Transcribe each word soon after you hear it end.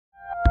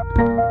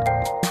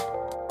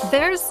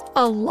There's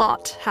a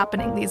lot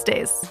happening these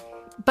days,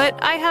 but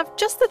I have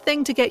just the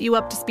thing to get you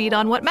up to speed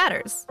on what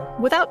matters,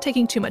 without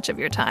taking too much of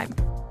your time.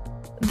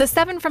 The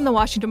 7 from the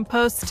Washington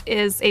Post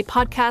is a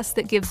podcast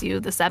that gives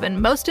you the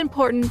 7 most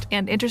important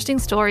and interesting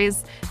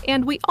stories,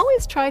 and we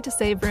always try to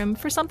save room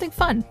for something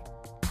fun.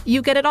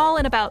 You get it all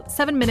in about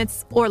 7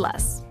 minutes or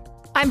less.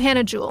 I'm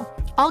Hannah Jewell.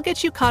 I'll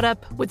get you caught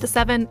up with the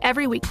 7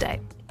 every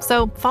weekday.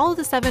 So follow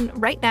the 7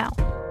 right now.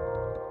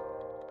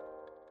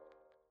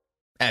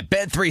 At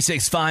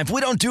Bet365, we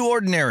don't do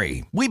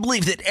ordinary. We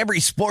believe that every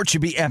sport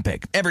should be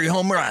epic. Every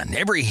home run,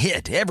 every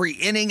hit, every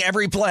inning,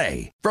 every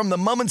play. From the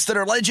moments that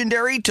are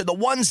legendary to the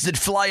ones that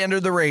fly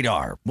under the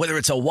radar. Whether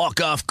it's a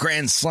walk-off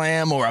grand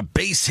slam or a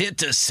base hit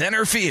to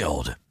center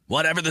field.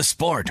 Whatever the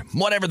sport,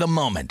 whatever the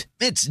moment.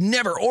 It's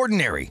never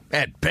ordinary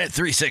at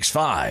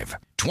Bet365.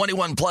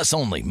 21 plus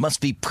only. Must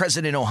be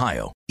present in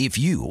Ohio. If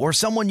you or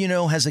someone you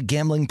know has a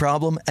gambling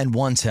problem and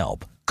wants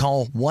help,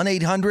 call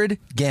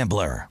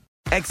 1-800-GAMBLER.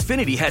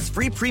 Xfinity has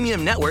free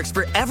premium networks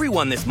for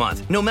everyone this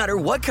month, no matter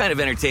what kind of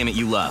entertainment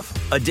you love.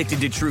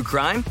 Addicted to true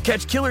crime?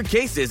 Catch killer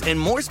cases and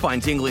more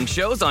spine-tingling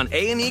shows on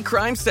A&E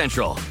Crime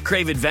Central.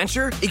 Crave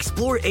adventure?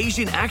 Explore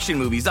Asian action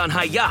movies on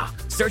Hayya.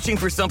 Searching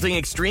for something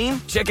extreme?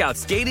 Check out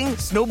skating,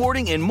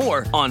 snowboarding, and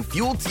more on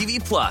Fuel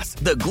TV Plus,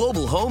 the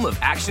global home of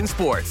action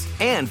sports.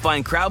 And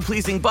find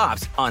crowd-pleasing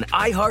bops on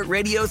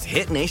iHeartRadio's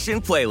Hit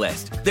Nation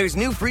playlist. There's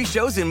new free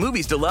shows and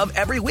movies to love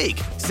every week.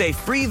 Say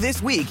free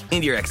this week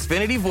in your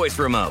Xfinity voice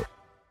remote.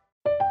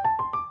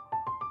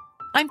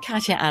 I'm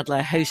Katya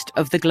Adler, host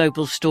of The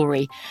Global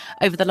Story.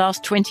 Over the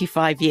last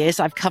 25 years,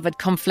 I've covered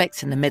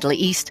conflicts in the Middle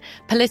East,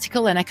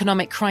 political and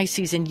economic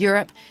crises in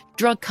Europe,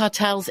 drug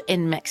cartels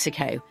in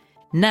Mexico.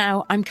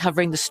 Now I'm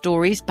covering the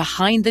stories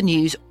behind the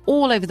news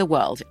all over the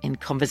world in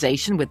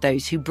conversation with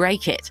those who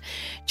break it.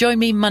 Join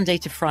me Monday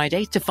to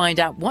Friday to find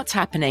out what's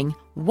happening,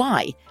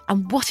 why,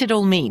 and what it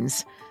all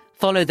means.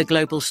 Follow The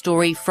Global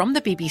Story from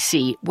the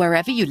BBC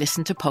wherever you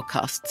listen to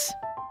podcasts.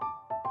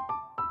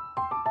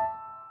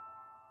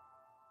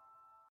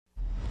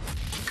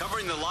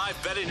 Covering the live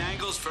betting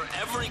angles for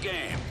every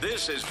game.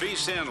 This is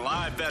VSiN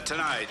Live Bet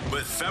Tonight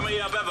with Femi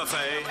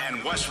Abebefe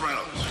and Wes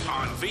Reynolds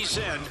on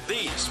VSiN,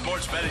 the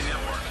sports betting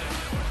network.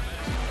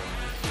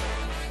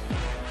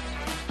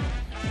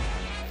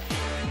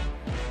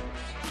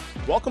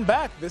 Welcome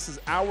back. This is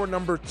hour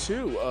number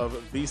 2 of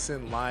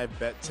VSiN Live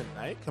Bet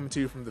Tonight, coming to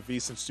you from the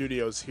VSiN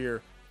studios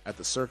here at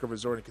the Circa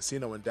Resort and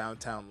Casino in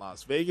downtown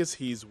Las Vegas.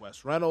 He's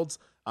Wes Reynolds.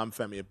 I'm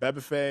Femi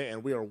Abebefe,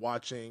 and we are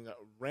watching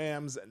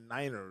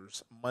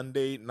Rams-Niners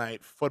Monday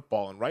Night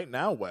Football. And right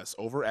now, Wes,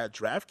 over at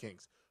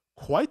DraftKings,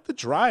 quite the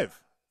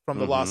drive from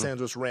the Los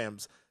Angeles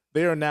Rams.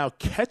 They are now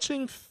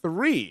catching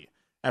 3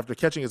 after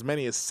catching as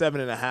many as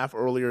 7.5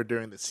 earlier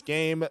during this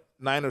game.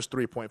 Niners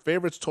 3-point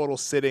favorites, total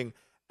sitting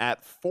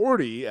at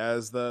 40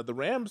 as the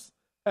Rams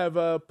have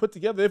put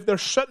together. They're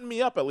shutting me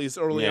up at least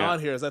early on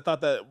here, as I thought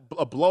that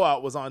a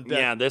blowout was on deck.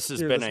 Yeah, this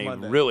has been a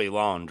really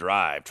long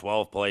drive.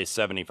 12 plays,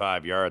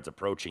 75 yards,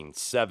 approaching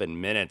 7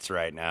 minutes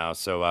right now.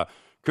 So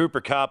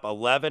Cooper Kupp,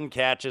 11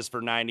 catches for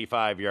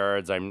 95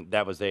 yards.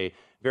 That was a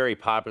very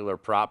popular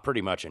prop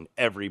pretty much in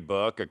every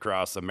book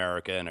across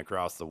America and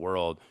across the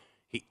world.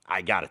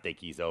 I got to think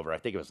he's over. I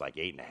think it was like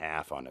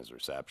 8.5 on his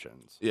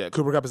receptions. Yeah,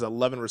 Cooper Kupp has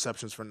 11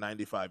 receptions for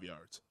 95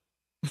 yards.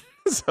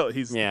 So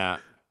he's... Yeah.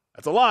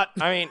 That's a lot.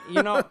 I mean,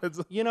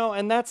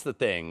 and that's the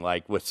thing,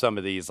 like with some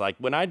of these, like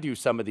when I do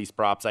some of these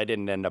props, I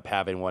didn't end up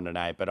having one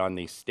tonight, but on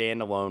these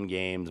standalone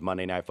games,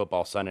 Monday Night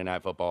Football, Sunday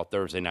Night Football,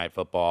 Thursday Night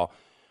Football,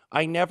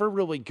 I never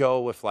really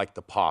go with like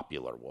the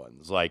popular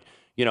ones. Like,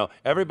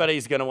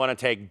 everybody's going to want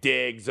to take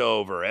Diggs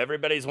over.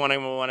 Everybody's want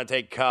to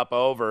take Kupp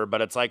over,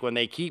 but it's like when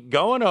they keep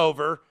going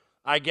over,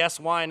 I guess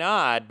why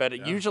not?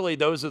 But usually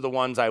those are the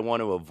ones I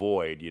want to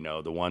avoid,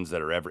 the ones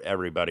that are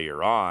everybody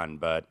are on,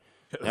 but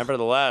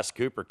nevertheless,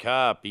 Cooper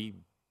Kupp,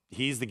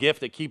 he's the gift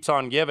that keeps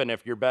on giving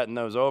if you're betting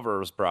those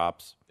overs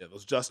props. Yeah,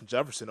 those Justin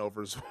Jefferson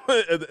overs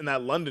in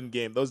that London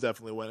game, those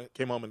definitely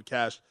came home in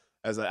cash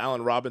as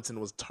Allen Robinson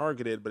was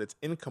targeted, but it's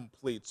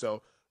incomplete.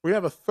 So we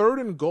have a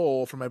 3rd and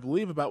goal from, I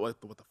believe, about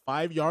the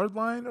 5-yard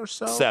line or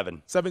so?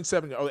 7.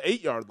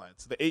 8-yard line.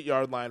 So the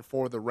 8-yard line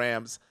for the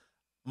Rams.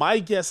 My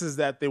guess is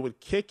that they would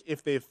kick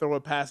if they throw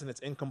a pass and it's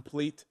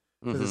incomplete.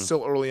 Because it's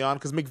still early on.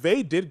 Because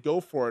McVay did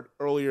go for it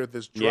earlier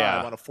this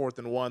drive on a 4th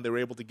and 1. They were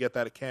able to get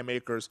that at Cam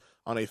Akers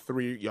on a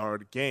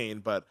 3-yard gain.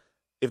 But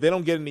if they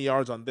don't get any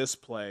yards on this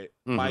play,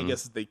 my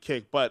guess is they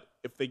kick. But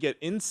if they get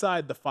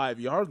inside the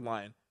 5-yard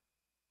line,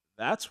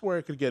 that's where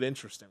it could get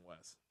interesting,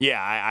 Wes. Yeah,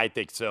 I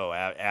think so.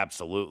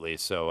 Absolutely.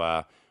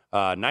 So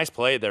nice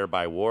play there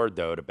by Ward,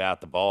 though, to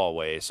bat the ball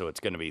away. So it's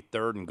going to be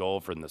 3rd and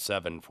goal from the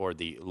 7 for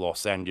the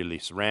Los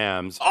Angeles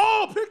Rams.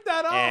 Oh, pick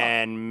that up!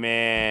 And,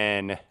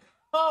 man...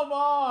 Come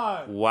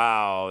on!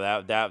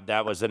 Wow,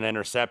 that was an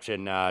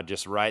interception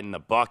just right in the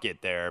bucket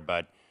there,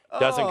 but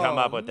doesn't come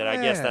up with it.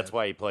 I guess that's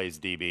why he plays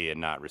DB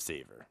and not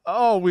receiver.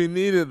 Oh, we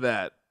needed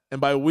that. And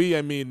by we,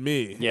 I mean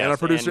me. Yes, and our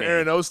producer, and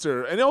Aaron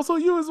Oster. And also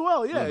you as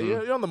well. Yeah,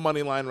 you're on the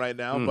money line right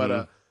now.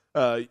 But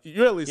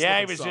you're at least he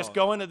looking was solid. just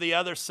going to the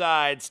other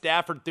side.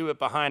 Stafford threw it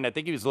behind. I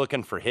think he was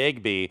looking for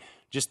Higbee.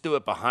 Just threw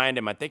it behind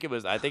him. I think it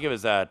was was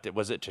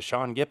it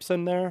Tashawn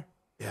Gibson there?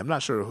 Yeah, I'm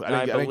not sure.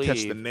 I didn't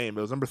catch the name.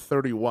 It was number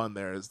 31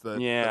 there. The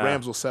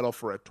Rams will settle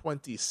for a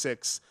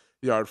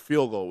 26-yard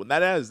field goal. And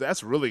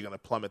that's really going to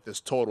plummet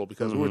this total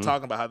because we were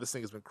talking about how this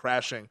thing has been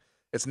crashing.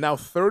 It's now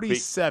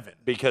 37.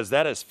 Because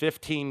that is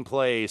 15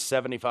 plays,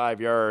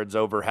 75 yards,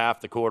 over half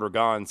the quarter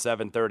gone,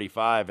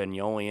 7:35, and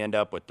you only end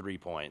up with 3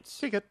 points.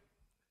 Take it.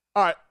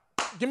 All right,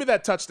 give me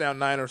that touchdown,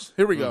 Niners.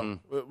 Here we go.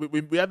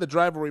 We had the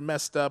drive where we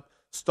messed up,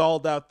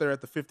 stalled out there at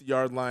the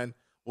 50-yard line.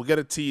 We'll get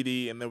a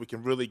TD, and then we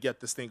can really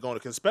get this thing going.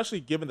 Because especially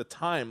given the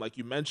time, like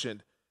you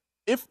mentioned,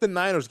 if the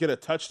Niners get a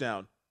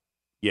touchdown,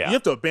 you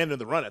have to abandon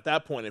the run at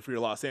that point if you're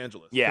Los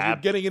Angeles. Yeah. You're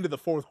getting into the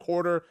fourth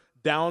quarter,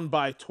 down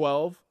by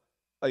 12.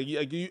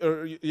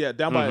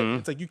 Down by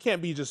it's like you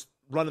can't be just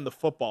running the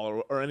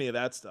football or any of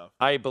that stuff.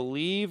 I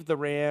believe the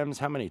Rams,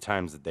 how many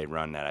times did they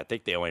run that? I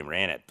think they only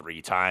ran it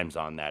 3 times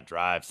on that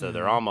drive. So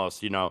they're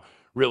almost,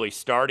 really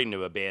starting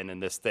to abandon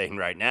this thing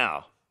right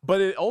now.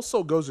 But it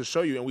also goes to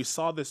show you, and we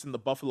saw this in the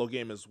Buffalo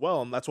game as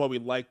well, and that's why we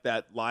like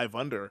that live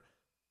under.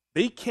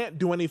 They can't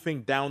do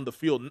anything down the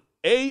field.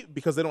 A,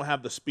 because they don't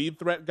have the speed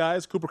threat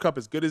guys. Cooper Kupp,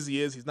 as good as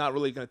he is, he's not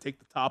really going to take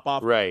the top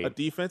off a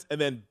defense.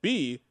 And then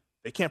B,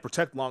 they can't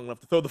protect long enough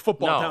to throw the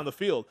football down the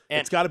field.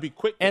 It's got to be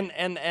quick. And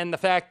the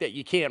fact that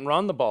you can't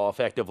run the ball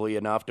effectively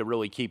enough to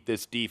really keep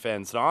this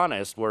defense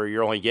honest, where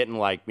you're only getting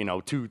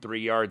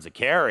 2-3 yards a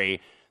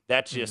carry,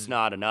 that's just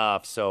not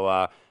enough.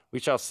 So we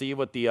shall see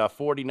what the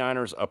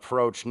 49ers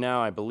approach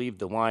now. I believe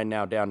the line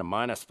now down to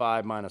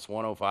 -5,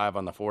 -105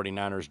 on the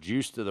 49ers.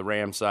 Juice to the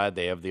Rams side.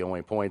 They have the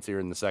only points here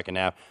in the second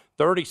half.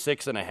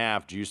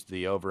 36.5 juice to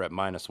the over at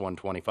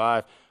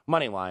 -125.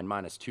 Money line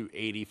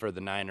 -280 for the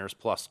Niners,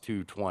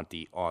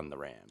 +220 on the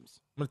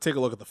Rams. I'm going to take a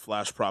look at the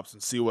flash props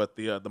and see what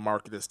the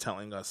market is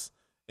telling us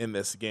in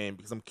this game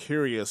because I'm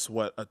curious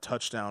what a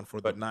touchdown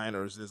for the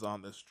Niners is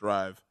on this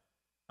drive.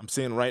 I'm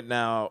seeing right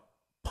now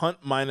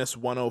punt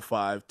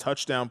 -105,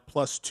 touchdown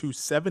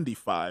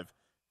 +275,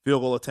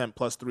 field goal attempt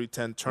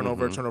 +310,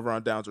 turnover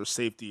on downs or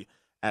safety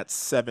at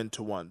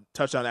 7-1.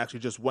 Touchdown actually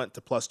just went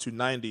to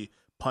 +290.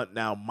 Punt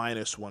now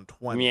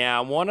 -120. Yeah,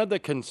 one of the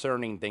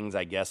concerning things,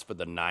 I guess, for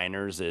the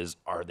Niners is,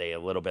 are they a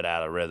little bit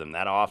out of rhythm?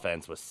 That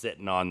offense was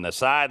sitting on the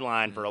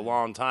sideline for a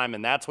long time,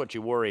 and that's what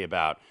you worry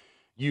about.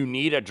 You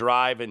need a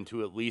drive and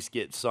to at least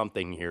get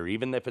something here,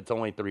 even if it's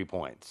only 3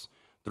 points.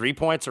 3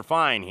 points are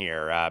fine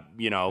here.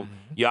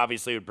 You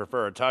obviously would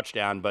prefer a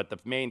touchdown, but the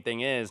main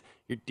thing is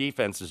your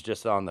defense is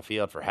just on the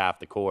field for half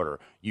the quarter.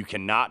 You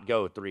cannot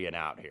go 3 and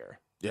out here.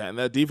 Yeah, and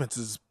that defense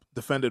has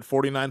defended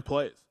 49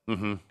 plays.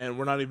 And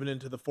we're not even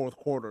into the fourth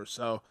quarter.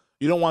 So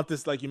you don't want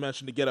this, like you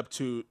mentioned, to get up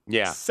to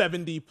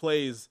 70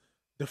 plays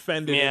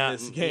defended in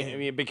this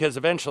game. Because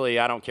eventually,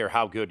 I don't care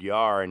how good you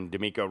are, and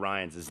DeMeco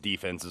Ryans'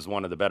 defense is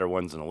one of the better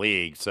ones in the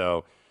league.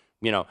 So,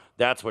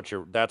 that's what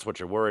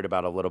you're worried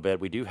about a little bit.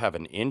 We do have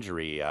an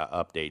injury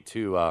update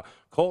too.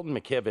 Colton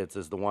McKivitz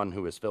is the one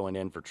who is filling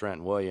in for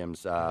Trent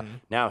Williams.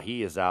 Now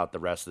he is out the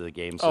rest of the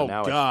game. So it's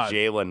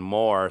Jalen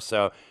Moore.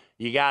 So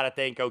you got to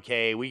think,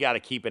 okay, we got to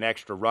keep an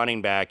extra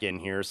running back in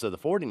here. So the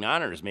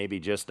 49ers maybe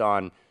just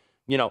on,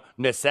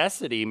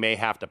 necessity may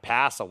have to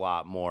pass a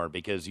lot more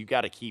because you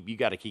got to keep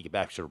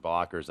extra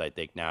blockers, I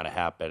think, now to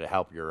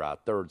help your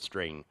third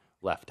string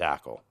left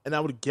tackle. And I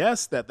would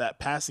guess that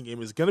passing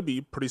game is going to be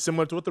pretty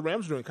similar to what the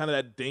Rams are doing, kind of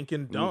that dink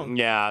and dunk.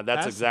 Yeah,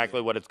 that's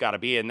exactly what it's got to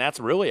be. And that's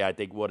really, I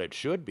think, what it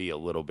should be a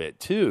little bit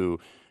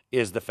too,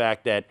 is the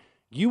fact that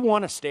you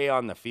want to stay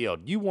on the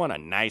field. You want a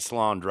nice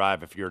long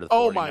drive if you're the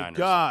 49ers. Oh, my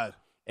God.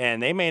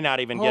 And they may not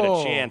even get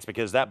a chance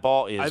because that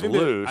ball is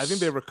loose. I think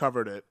they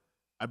recovered it.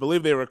 I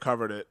believe they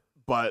recovered it,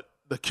 but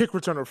the kick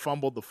returner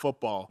fumbled the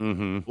football.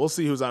 We'll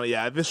see who's on it.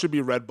 Yeah, this should be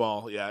red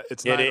ball. Yeah,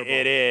 it's Niner ball.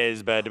 It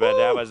is, but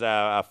that was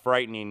a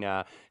frightening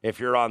if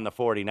you're on the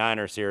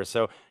 49ers here.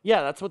 So,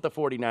 yeah, that's what the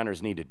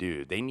 49ers need to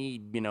do. They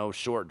need,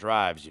 short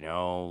drives,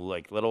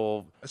 like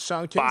little That's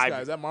Sean King's guy.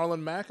 Is that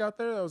Marlon Mack out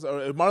there?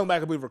 Marlon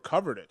Mack, I believe,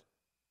 recovered it.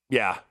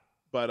 Yeah.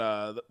 But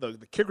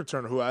the kick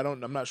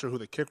returner, I'm not sure who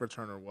the kick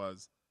returner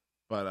was.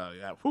 But,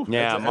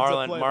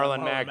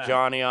 Marlon Mack,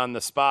 Johnny on the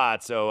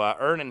spot. So,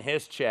 earning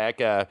his check.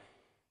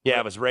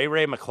 It was Ray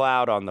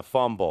McLeod on the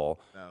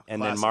fumble,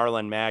 and then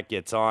Marlon Mack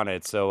gets on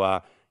it.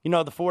 So, the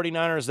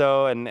 49ers,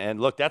 though,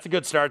 and look, that's a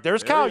good start.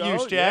 There's Kyle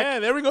Juszczyk. Yeah,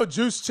 there we go,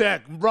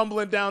 Juszczyk,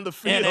 rumbling down the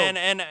field.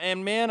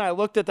 And man, I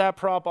looked at that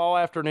prop all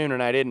afternoon,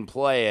 and I didn't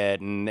play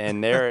it, and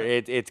there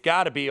it's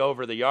got to be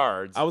over the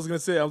yards. I was going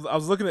to say, I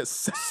was looking at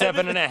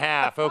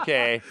 7.5,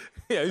 okay.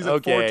 Yeah, he's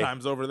at 4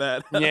 times over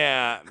that.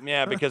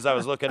 yeah, because I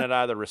was looking at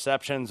either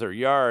receptions or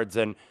yards,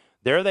 and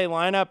there they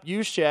line up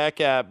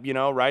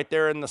Juszczyk, right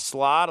there in the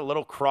slot, a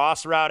little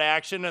cross route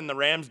action, and the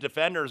Rams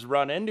defenders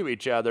run into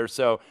each other.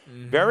 So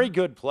very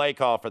good play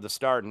call for the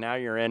start, and now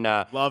you're in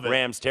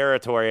Rams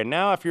territory. And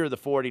now if you're the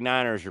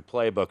 49ers, your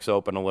playbook's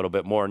open a little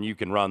bit more, and you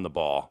can run the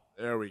ball.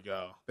 There we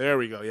go.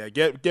 Yeah,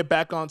 get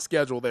back on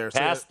schedule there.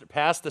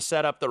 Pass the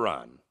set up the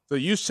run. So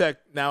Juszczyk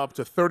now up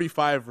to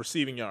 35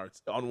 receiving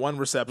yards on one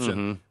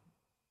reception.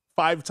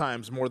 5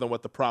 times more than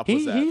what the prop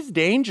was at. He's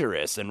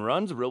dangerous and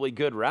runs really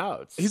good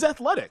routes. He's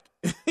athletic.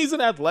 He's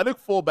an athletic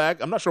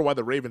fullback. I'm not sure why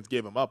the Ravens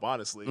gave him up,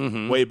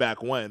 honestly, way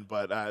back when.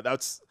 But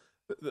that's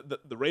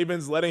the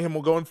Ravens letting him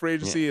go in free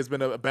agency has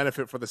been a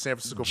benefit for the San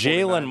Francisco 49ers.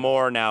 Jalen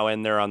Moore now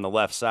in there on the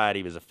left side.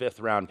 He was a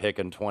 5th-round pick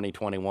in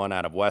 2021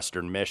 out of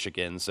Western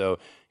Michigan. So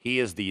he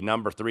is the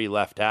number 3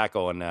 left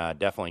tackle and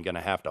definitely going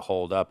to have to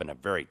hold up in a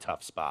very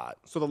tough spot.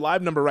 So the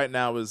live number right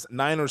now is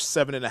 9 or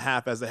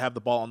 7.5 as they have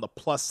the ball on the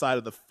plus side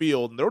of the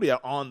field. And they're already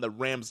on the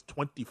Rams'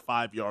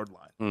 25-yard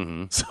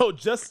line. So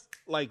just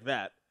like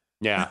that.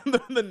 Yeah.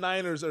 The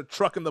Niners are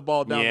trucking the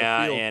ball down the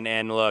field. Yeah,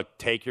 and look,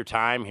 take your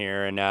time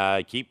here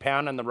and keep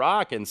pounding the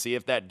rock and see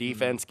if that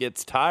defense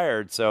gets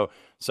tired. So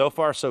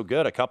far, so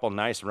good. A couple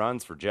nice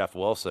runs for Jeff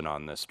Wilson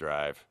on this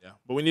drive. Yeah,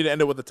 but we need to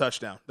end it with a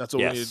touchdown. That's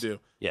what we need to do.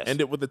 Yes.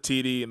 End it with a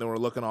TD, and then we're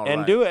looking all right.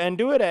 And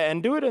do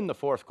it in the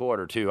fourth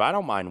quarter too. I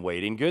don't mind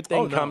waiting. Good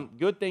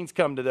things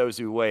come to those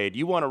who wait.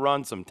 You want to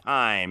run some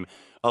time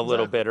a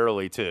little bit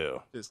early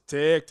too. Just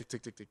tick, tick,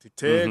 tick, tick, tick, tick,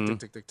 tick,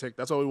 tick, tick, tick.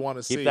 That's what we want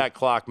to see. Keep that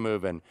clock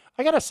moving.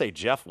 I gotta say,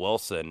 Jeff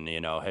Wilson,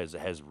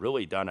 has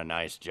really done a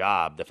nice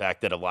job. The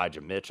fact that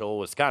Elijah Mitchell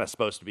was kind of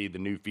supposed to be the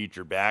new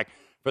feature back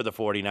for the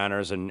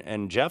 49ers,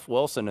 and Jeff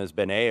Wilson has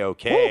been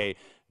A-OK. If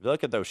you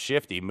look at those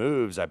shifty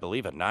moves, I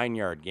believe a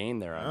 9-yard gain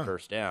there on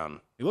first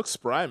down. He looks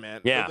spry,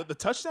 man. Yeah. The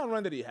touchdown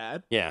run that he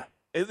had. Yeah.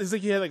 It's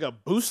like he had like a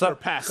booster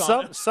pack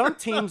on him. Some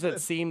teams, it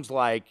seems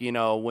like,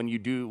 when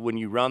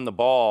you run the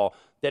ball,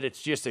 that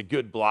it's just a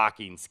good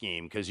blocking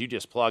scheme because you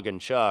just plug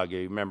and chug.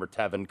 You remember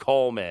Tevin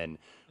Coleman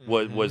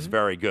was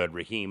very good.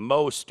 Raheem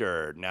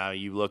Mostert. Now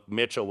you look,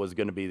 Mitchell was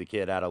going to be the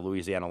kid out of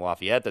Louisiana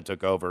Lafayette that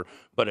took over,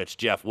 but it's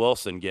Jeff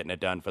Wilson getting it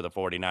done for the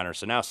 49ers.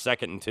 So now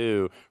 2nd and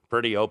 2,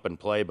 pretty open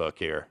playbook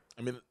here.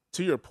 I mean,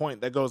 to your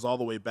point, that goes all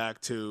the way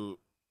back to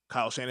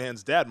Kyle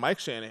Shanahan's dad, Mike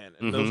Shanahan,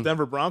 and those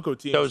Denver Bronco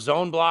teams. Those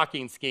zone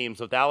blocking schemes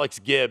with Alex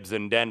Gibbs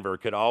in Denver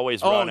could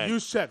always run it.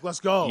 Juszczyk,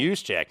 let's go.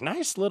 Juszczyk,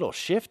 nice little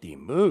shifty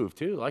move,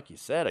 too. Like you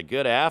said, a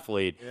good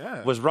athlete.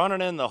 Yeah. Was running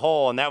in the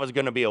hole, and that was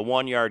going to be a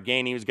 1-yard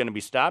gain. He was going to be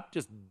stopped,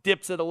 just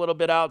dips it a little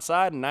bit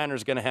outside, and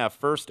Niners going to have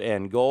 1st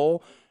and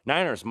goal.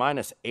 Niners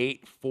minus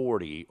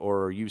 840,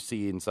 or are you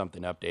seeing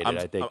something updated?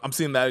 I think I'm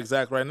seeing that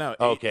exact right now.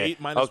 Okay.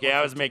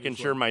 I was making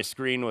sure my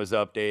screen was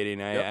updating.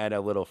 I had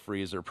a little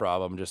freezer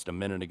problem just a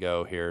minute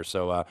ago here.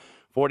 So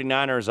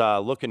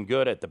 49ers looking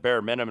good at the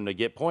bare minimum to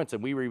get points,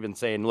 and we were even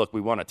saying, look, we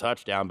want a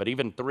touchdown, but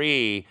even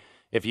 3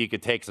 if you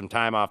could take some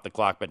time off the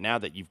clock. But now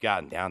that you've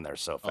gotten down there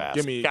so fast,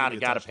 got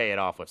to pay it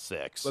off with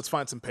 6. Let's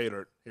find some pay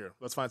dirt here.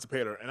 Let's find some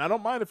pay dirt. And I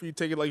don't mind if you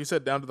take it, like you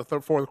said, down to the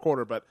fourth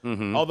quarter. But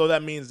although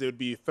that means it would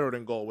be 3rd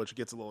and goal, which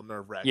gets a little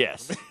nerve-wracking.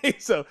 Yes.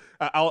 So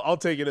I'll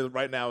take it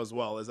right now as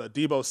well. As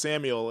Deebo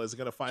Samuel is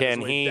going to find his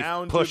way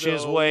down to the 1. Can he push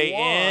his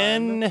way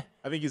in?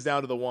 I think he's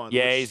down to the 1.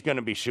 Yeah, he's going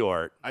to be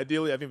short.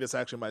 Ideally, I think this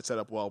actually might set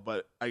up well.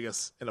 But I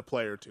guess in a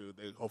play or two,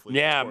 they hopefully.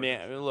 Yeah,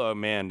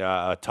 man.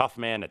 A tough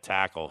man to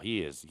tackle.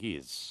 He is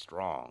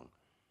strong.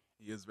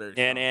 He is very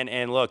strong.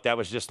 And look, that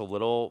was just a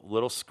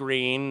little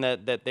screen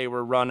that they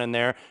were running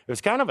there. It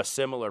was kind of a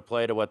similar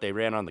play to what they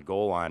ran on the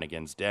goal line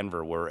against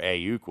Denver, where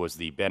Ayuk was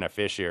the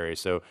beneficiary.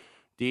 So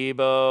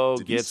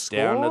Deebo gets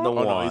down to the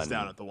 1. No, he's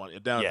down at the 1.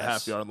 Down at the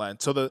half-yard line.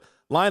 So the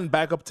line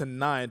back up to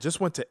 9, just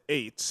went to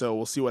 8. So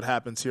we'll see what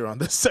happens here on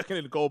this 2nd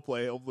and goal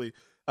play. Hopefully,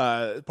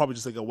 probably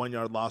just like a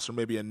 1-yard loss or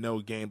maybe a no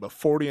gain. But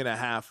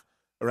 40.5,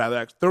 or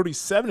rather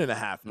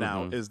 37.5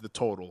 now is the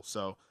total.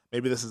 So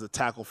maybe this is a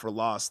tackle for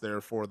loss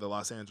there for the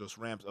Los Angeles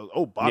Rams.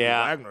 Oh, Bobby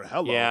Wagner,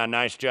 hello. Yeah,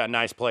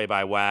 nice play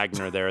by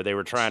Wagner there. They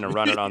were trying to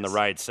run it on the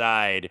right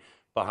side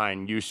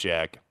behind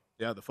Juszczyk.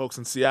 Yeah, the folks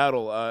in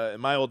Seattle,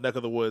 in my old neck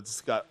of the woods,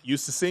 got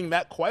used to seeing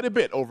that quite a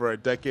bit over a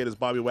decade as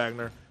Bobby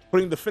Wagner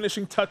putting the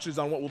finishing touches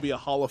on what will be a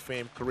Hall of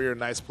Fame career.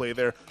 Nice play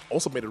there.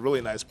 Also made a really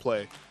nice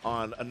play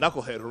on a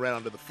knucklehead who ran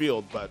onto the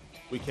field, but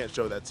we can't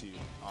show that to you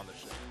on the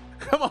show.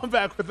 Come on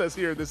back with us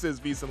here. This is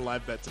VSiN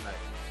Live Bet Tonight.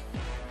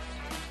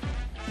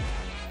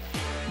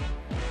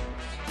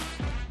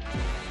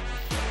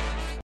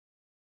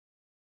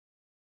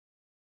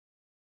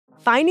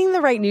 Finding the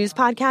right news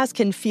podcast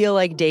can feel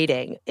like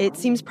dating. It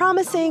seems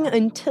promising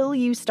until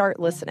you start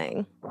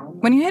listening.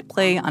 When you hit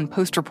play on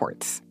Post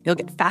Reports, you'll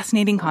get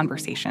fascinating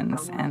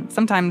conversations and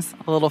sometimes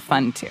a little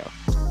fun, too.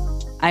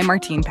 I'm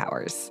Martine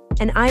Powers.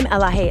 And I'm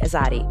Elahe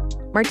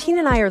Azadi. Martine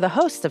and I are the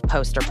hosts of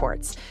Post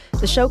Reports.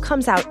 The show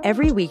comes out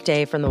every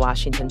weekday from The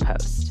Washington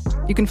Post.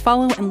 You can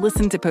follow and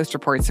listen to Post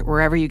Reports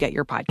wherever you get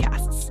your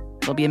podcasts.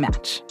 It'll be a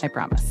match, I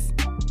promise.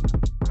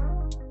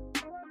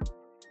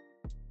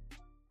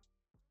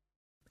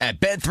 At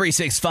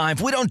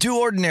Bet365, we don't do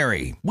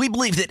ordinary. We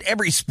believe that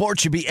every sport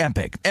should be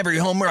epic. Every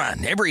home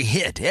run, every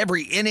hit,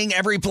 every inning,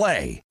 every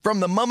play. From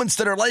the moments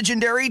that are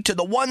legendary to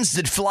the ones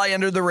that fly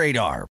under the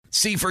radar.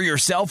 See for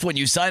yourself when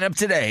you sign up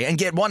today and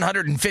get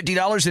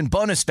 $150 in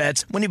bonus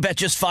bets when you bet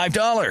just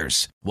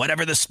 $5.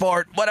 Whatever the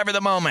sport, whatever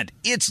the moment,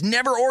 it's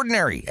never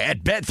ordinary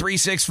at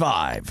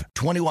Bet365.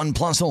 21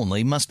 plus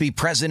only. Must be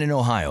present in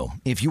Ohio.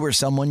 If you or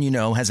someone you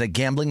know has a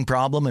gambling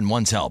problem and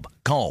wants help,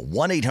 call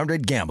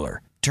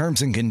 1-800-GAMBLER.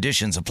 Terms and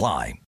conditions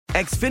apply.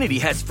 Xfinity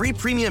has free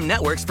premium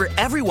networks for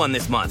everyone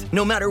this month,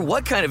 no matter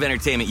what kind of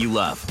entertainment you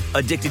love.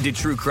 Addicted to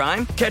true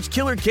crime? Catch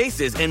killer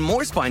cases and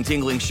more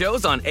spine-tingling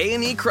shows on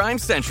A&E Crime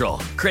Central.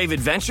 Crave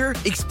adventure?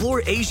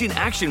 Explore Asian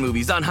action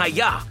movies on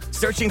Hi-YAH.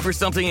 Searching for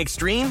something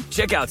extreme?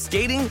 Check out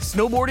skating,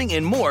 snowboarding,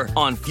 and more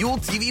on Fuel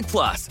TV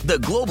Plus, the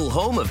global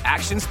home of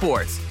action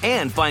sports.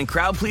 And find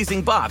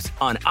crowd-pleasing bops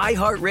on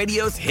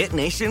iHeartRadio's Hit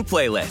Nation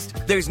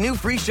playlist. There's new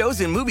free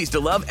shows and movies to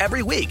love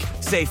every week.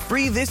 Say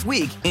free this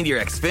week in your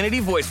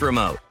Xfinity voice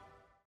remote.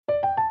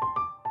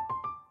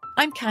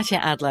 I'm Katya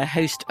Adler,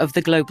 host of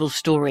The Global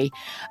Story.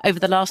 Over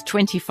the last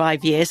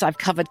 25 years, I've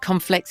covered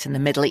conflicts in the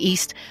Middle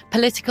East,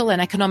 political and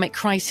economic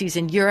crises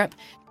in Europe,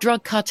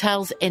 drug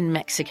cartels in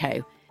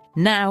Mexico.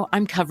 Now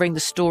I'm covering the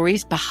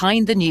stories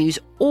behind the news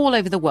all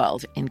over the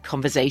world in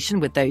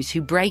conversation with those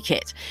who break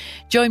it.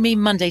 Join me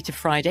Monday to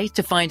Friday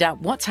to find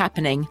out what's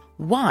happening,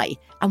 why,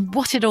 and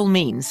what it all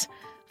means.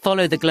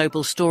 Follow The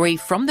Global Story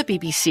from the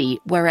BBC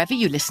wherever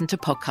you listen to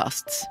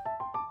podcasts.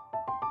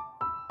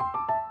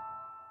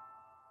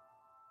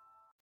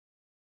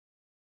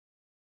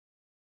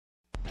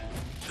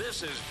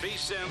 This is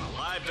VSiN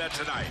Live Bet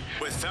Tonight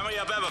with Femi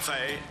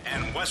Abebefe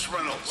and Wes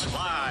Reynolds,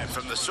 live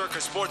from the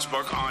Circus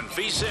Sportsbook on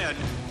VSiN,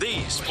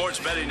 the sports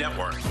betting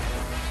network.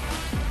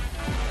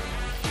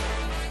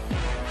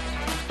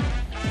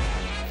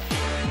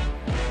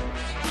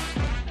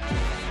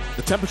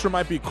 The temperature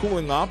might be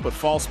cooling off, but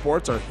fall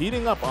sports are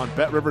heating up on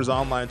BetRivers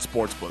Online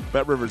Sportsbook.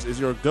 BetRivers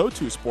is your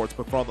go-to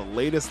sportsbook for all the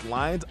latest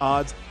lines,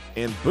 odds,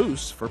 and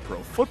boosts for pro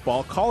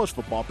football, college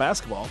football,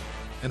 basketball,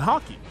 and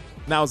hockey.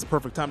 Now is the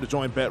perfect time to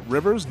join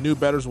BetRivers. New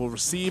bettors will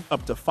receive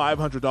up to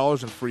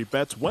 $500 in free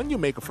bets when you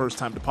make a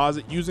first-time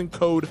deposit using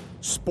code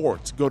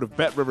SPORTS. Go to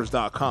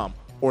BetRivers.com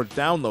or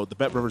download the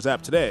BetRivers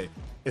app today.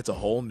 It's a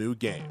whole new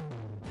game.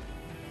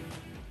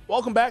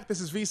 Welcome back. This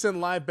is VSiN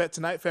Live Bet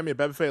Tonight. Femi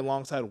Abebefe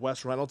alongside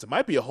Wes Reynolds. It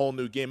might be a whole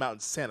new game out in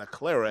Santa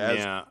Clara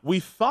as we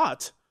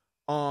thought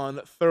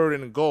on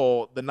 3rd and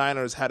goal, the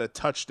Niners had a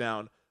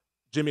touchdown.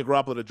 Jimmy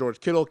Garoppolo to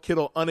George Kittle.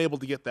 Kittle unable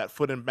to get that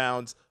foot in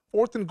bounds.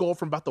 4th and goal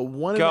from about the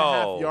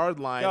 1.5 yard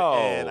line,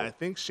 and I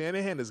think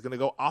Shanahan is going to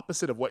go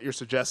opposite of what you're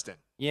suggesting.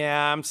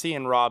 Yeah, I'm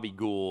seeing Robbie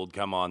Gould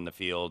come on the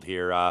field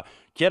here.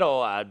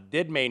 Kittle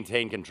did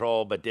maintain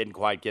control, but didn't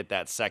quite get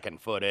that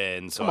second foot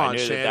in, so I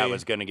knew that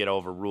was going to get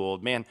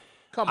overruled. Man,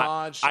 come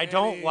on, I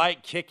don't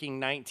like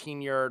kicking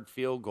 19-yard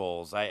field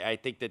goals. I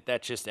think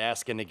that's just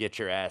asking to get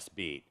your ass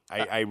beat.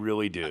 I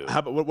really do.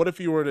 What if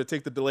you were to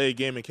take the delay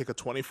game and kick a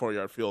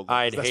 24-yard field goal?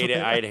 I'd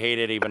hate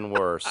it even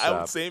worse.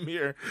 Same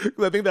here.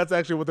 I think that's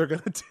actually what they're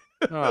going to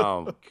do.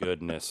 Oh,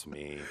 goodness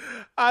me.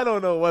 I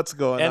don't know what's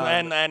going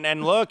on.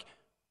 And look,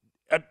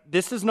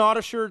 this is not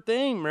a sure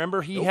thing.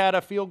 Remember, he had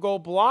a field goal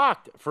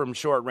blocked from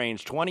short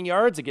range, 20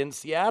 yards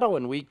against Seattle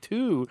in week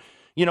 2.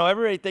 You know,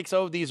 everybody thinks,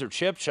 these are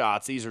chip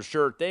shots. These are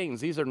sure things.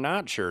 These are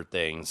not sure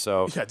things.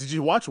 So, yeah, did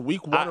you watch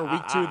week 1 or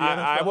week 2 of the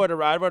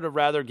NFL? I would have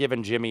rather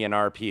given Jimmy an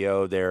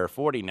RPO there.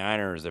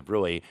 49ers have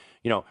really,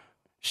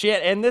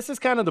 and this is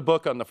kind of the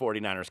book on the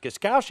 49ers because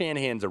Kyle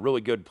Shanahan's a really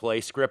good play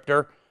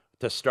scripter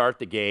to start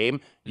the game.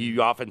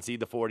 You often see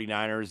the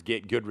 49ers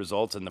get good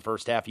results in the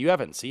first half. You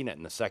haven't seen it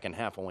in the second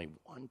half. Only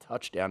 1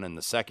 touchdown in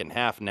the second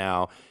half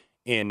now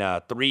in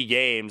 3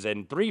 games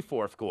and 3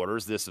 fourth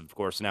quarters. This, of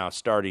course, now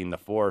starting the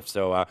 4th.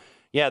 So,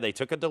 they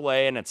took a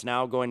delay, and it's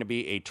now going to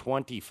be a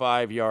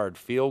 25-yard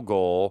field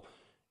goal.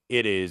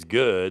 It is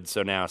good.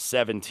 So now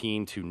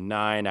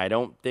 17-9. I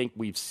don't think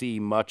we've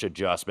seen much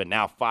adjustment.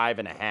 Now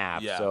 5.5.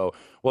 Yeah. So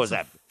what was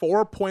that?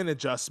 4-point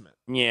adjustment.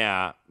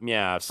 Yeah.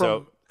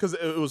 So because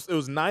it was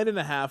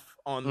 9.5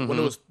 on when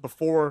it was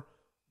before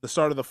the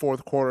start of the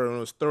 4th quarter, and it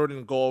was 3rd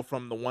and goal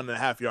from the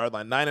 1.5 yard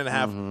line.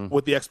 9.5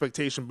 with the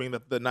expectation being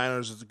that the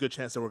Niners is a good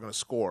chance that we're going to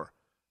score.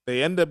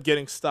 They end up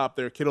getting stopped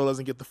there. Kittle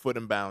doesn't get the foot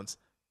in bounds.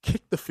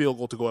 Kick the field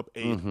goal to go up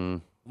 8.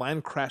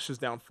 Line crashes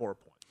down 4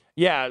 points.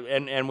 Yeah,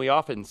 and we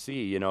often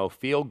see,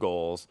 field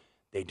goals,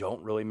 they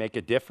don't really make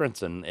a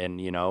difference. And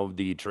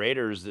the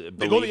traders believe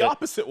they go the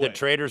opposite way. The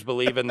traders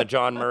believe in the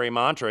John Murray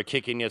mantra,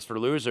 kicking is for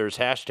losers,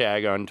 #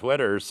 on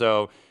Twitter.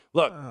 So,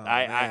 look,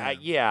 I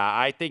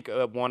think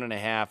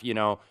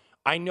 1.5,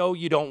 I know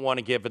you don't want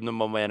to give them the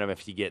momentum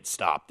if you get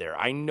stopped there.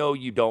 I know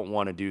you don't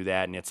want to do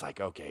that, and it's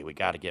like, okay, we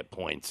got to get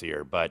points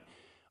here. But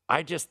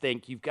I just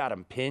think you've got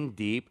them pinned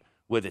deep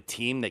with a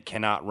team that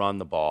cannot run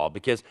the ball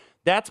because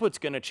that's what's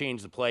going to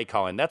change the play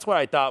calling. That's what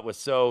I thought was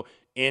so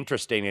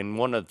interesting, and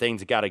one of the things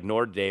that got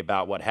ignored today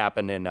about what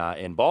happened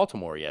in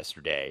Baltimore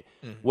yesterday,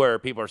 where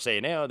people are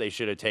saying, they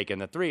should have taken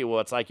the 3. Well,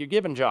 it's like you're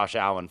giving Josh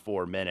Allen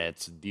 4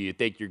 minutes. Do you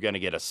think you're going to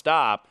get a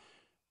stop?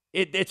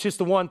 It's just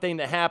the one thing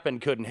that happened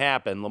couldn't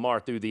happen.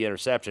 Lamar threw the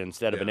interception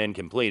instead of an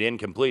incomplete.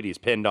 Incomplete, he's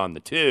pinned on the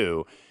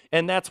 2.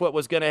 And that's what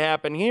was going to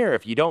happen here.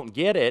 If you don't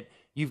get it,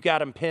 you've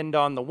got him pinned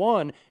on the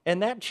 1,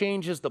 and that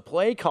changes the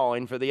play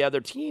calling for the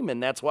other team.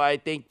 And that's why I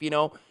think,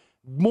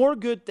 more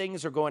good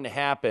things are going to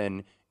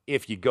happen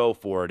if you go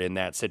for it in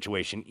that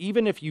situation.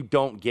 Even if you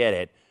don't get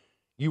it,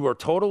 you are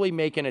totally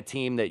making a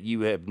team that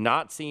you have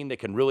not seen that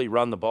can really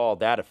run the ball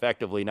that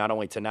effectively, not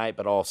only tonight,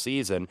 but all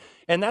season.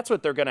 And that's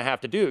what they're going to have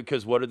to do,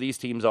 because what do these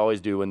teams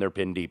always do when they're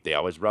pinned deep? They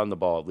always run the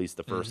ball at least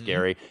the first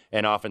carry,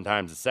 and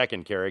oftentimes the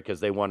second carry, because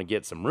they want to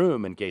get some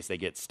room in case they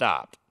get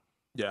stopped.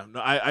 Yeah,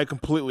 no, I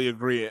completely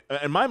agree.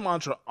 And my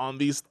mantra on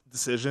these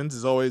decisions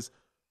is always,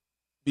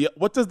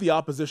 what does the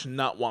opposition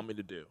not want me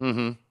to do?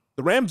 Mm-hmm.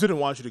 The Rams didn't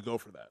want you to go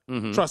for that.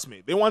 Mm-hmm. Trust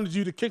me. They wanted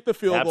you to kick the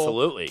field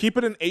goal, keep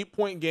it an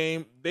 8-point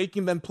game. They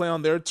can then play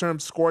on their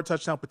terms, score a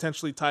touchdown,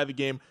 potentially tie the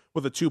game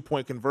with a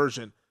 2-point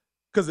conversion.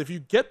 Because if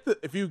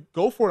you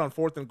go for it on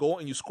 4th and goal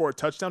and you score a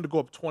touchdown to go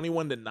up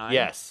 21-9,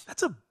 yes,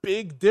 that's a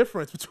big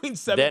difference between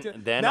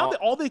 17. Now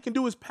all they can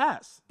do is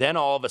pass. Then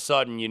all of a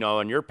sudden,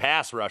 and your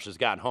pass rush has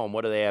gotten home.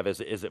 What do they have?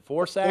 Is it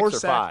 4 sacks or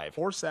 5?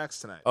 4 sacks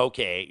tonight.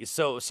 Okay,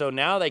 so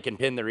now they can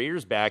pin their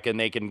ears back and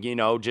they can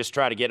just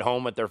try to get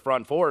home with their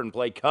front four and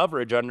play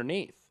coverage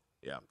underneath.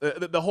 Yeah,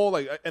 the whole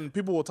and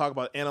people will talk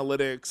about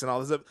analytics and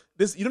all this.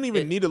 This you don't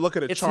even need to look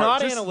at a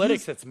chart. It's not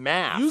analytics; it's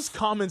math. Use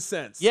common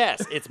sense.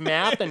 Yes, it's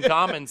math and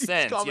common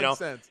sense.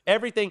 Sense.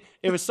 Everything.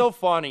 It was so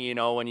funny,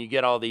 when you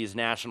get all these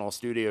national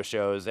studio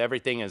shows.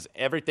 Everything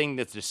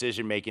that's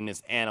decision making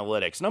is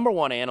analytics. Number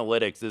one,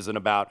 analytics isn't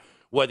about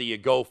whether you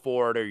go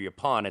for it or you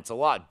punt. It's a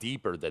lot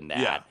deeper than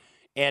that. Yeah.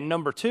 And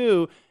number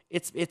two,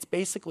 it's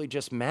basically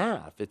just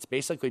math. It's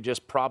basically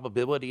just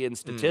probability and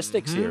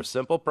statistics here.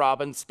 Simple prob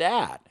and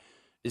stat.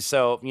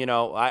 So,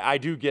 I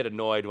do get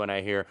annoyed when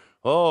I hear,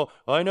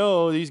 I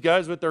know these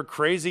guys with their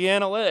crazy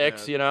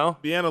analytics,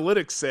 The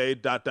analytics say ...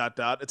 It's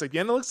like the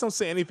analytics don't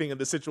say anything in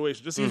this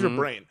situation. Just use your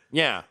brain.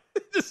 Yeah.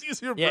 Just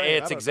use your brain. Yeah,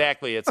 it's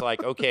exactly. It's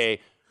like, okay,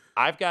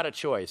 I've got a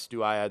choice.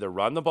 Do I either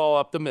run the ball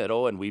up the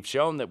middle, and we've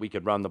shown that we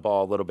could run the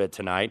ball a little bit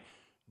tonight.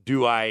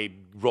 Do I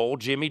roll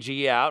Jimmy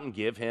G out and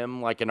give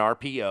him like an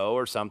RPO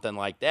or something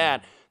like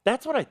that?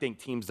 That's what I think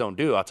teams don't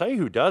do. I'll tell you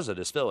who does it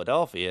is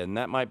Philadelphia, and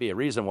that might be a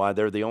reason why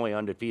they're the only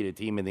undefeated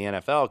team in the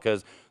NFL,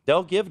 because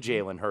they'll give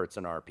Jalen Hurts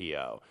an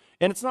RPO.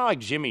 And it's not like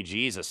Jimmy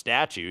G's a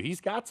statue.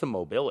 He's got some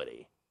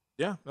mobility.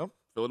 Yeah, no,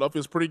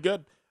 Philadelphia's pretty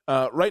good.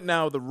 Right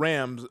now, the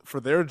Rams, for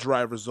their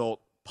drive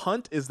result,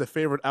 punt is the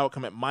favorite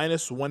outcome at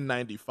minus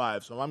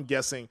 195. So I'm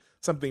guessing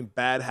something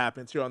bad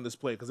happens here on this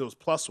play, because it was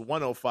plus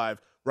 105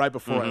 right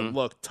before I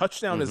looked.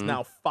 Touchdown is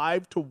now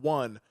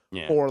 5-1.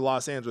 For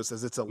Los Angeles,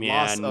 as it's a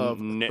loss of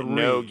 3.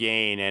 No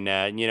gain.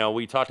 And,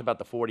 we talked about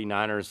the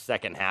 49ers'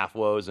 second half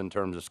woes in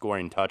terms of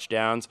scoring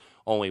touchdowns,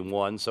 only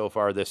 1 so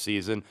far this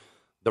season.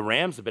 The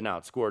Rams have been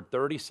outscored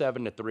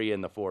 37-3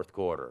 in the fourth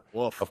quarter.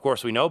 Woof. Of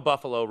course, we know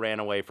Buffalo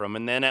ran away from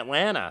them, and then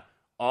Atlanta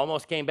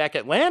almost came back.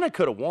 Atlanta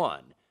could have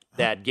won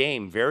that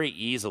game very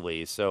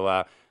easily.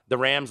 So the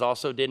Rams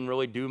also didn't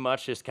really do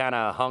much, just kind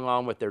of hung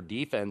on with their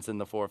defense in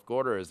the fourth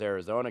quarter as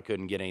Arizona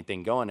couldn't get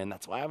anything going. And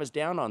that's why I was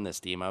down on this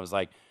team. I was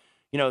like,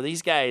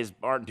 these guys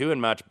aren't doing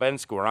much. Ben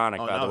Skoranek,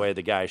 by the way,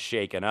 the guy's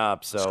shaken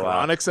up. So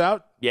Skoranek's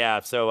out?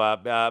 Yeah,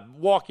 so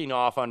walking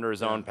off under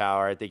his own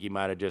power, I think he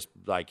might have just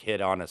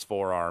hit on his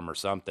forearm or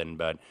something.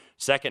 But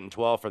 2nd and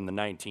 12 from the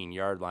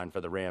 19-yard line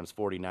for the Rams.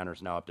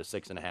 49ers now up to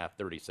 6.5,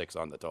 36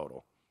 on the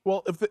total.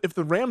 Well, if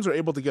the Rams are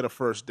able to get a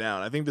first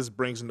down, I think this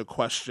brings into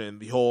question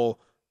the whole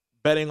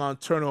betting on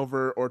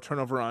turnover or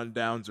turnover on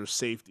downs or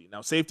safety.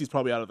 Now, safety is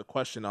probably out of the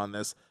question on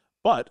this,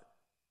 but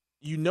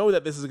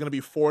that this is going to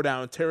be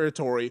 4-down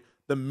territory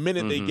the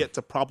minute they get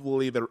to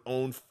probably their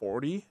own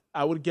 40,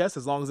 I would guess,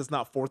 as long as it's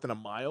not 4th and a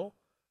mile,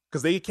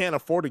 because they can't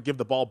afford to give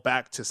the ball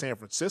back to San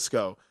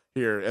Francisco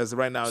here as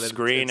right now.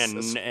 Screen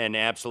and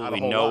absolutely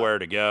nowhere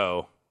to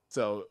go.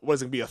 So what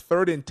is it going to be, a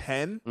 3rd and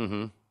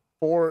 10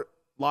 for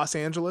Los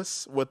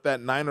Angeles with that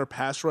Niner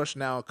pass rush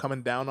now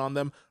coming down on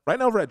them? Right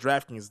now over at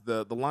DraftKings,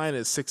 the line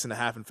is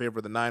 6.5 in favor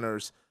of the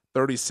Niners,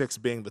 36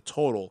 being the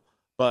total.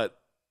 But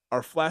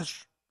our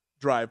flash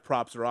drive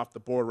props are off the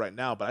board right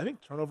now, but I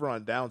think turnover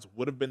on downs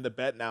would have been the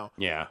bet. Now,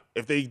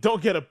 if they don't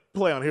get a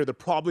play on here, they're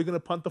probably going to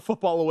punt the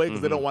football away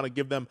because they don't want to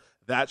give them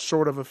that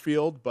short of a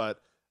field.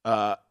 But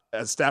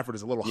as Stafford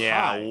is a little high.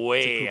 Yeah,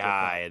 way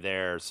high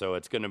there. So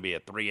it's going to be a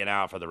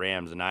 3-and-out for the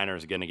Rams. The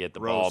Niners are going to get the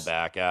ball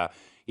back.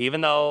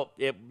 Even though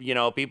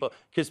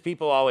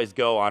people always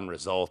go on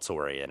results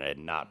oriented,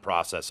 not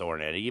process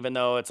oriented. Even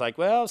though it's like,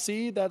 well,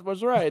 see, that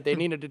was right. They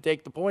needed to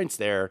take the points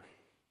there,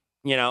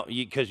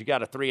 because you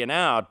got a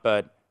 3-and-out,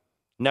 but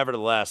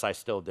nevertheless, I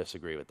still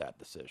disagree with that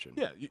decision.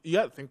 Yeah, you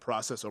got to think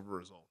process over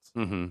results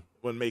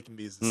when making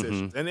these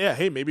decisions. And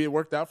maybe it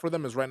worked out for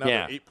them. As right now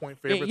they're 8-point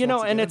favorites.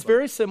 It's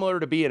very similar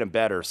to being a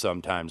bettor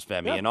sometimes,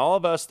 Femi. Yeah. And all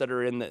of us that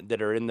are in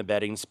the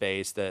betting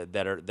space that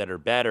are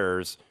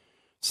bettors,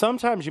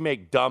 sometimes you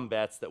make dumb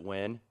bets that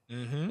win,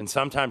 and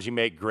sometimes you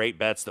make great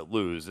bets that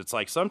lose. It's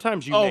like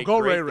sometimes you make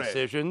great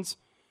decisions.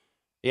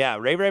 Yeah,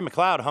 Ray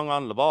McLeod hung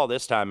on to the ball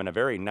this time in a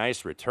very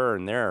nice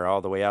return there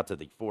all the way out to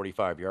the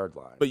 45-yard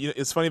line. But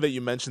it's funny that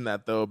you mentioned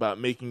that, though, about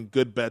making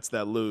good bets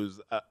that lose.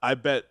 I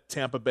bet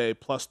Tampa Bay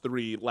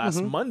 +3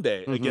 last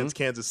Monday against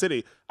Kansas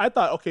City. I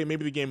thought, okay,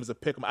 maybe the game is a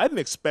pick 'em. I didn't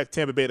expect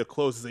Tampa Bay to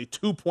close as a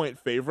 2-point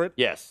favorite.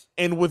 Yes.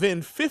 And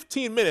within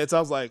 15 minutes, I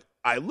was like,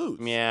 I lose.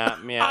 Yeah,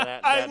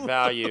 that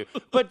value.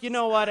 But you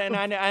know what? And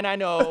I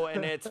know,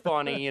 and it's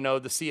funny,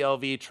 the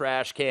CLV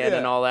trash can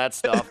and all that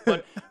stuff.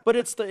 But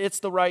it's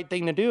the right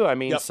thing to do. I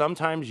mean,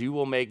 sometimes you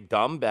will make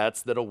dumb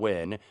bets that'll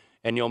win,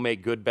 and you'll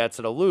make good bets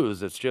that'll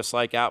lose. It's just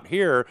like out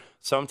here.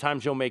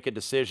 Sometimes you'll make a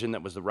decision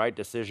that was the right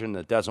decision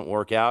that doesn't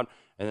work out,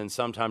 and then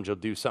sometimes you'll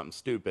do something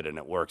stupid and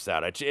it works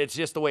out. It's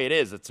just the way it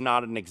is. It's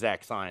not an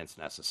exact science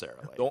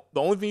necessarily. The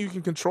only thing you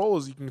can control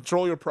is you can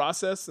control your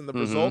process and the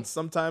results.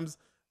 Sometimes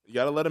you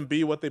got to let them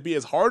be what they be.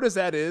 As hard as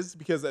that is,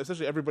 because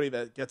especially everybody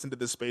that gets into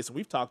this space, and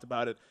we've talked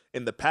about it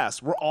in the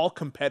past, we're all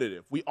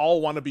competitive. We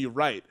all want to be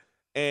right.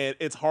 And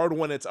it's hard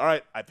when it's, all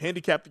right, I've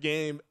handicapped the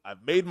game,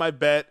 I've made my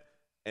bet,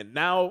 and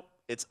now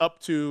it's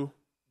up to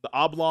the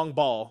oblong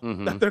ball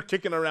that they're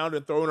kicking around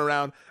and throwing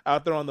around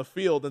out there on the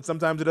field, and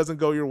sometimes it doesn't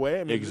go your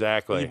way. I mean,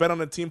 exactly. You bet on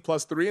a team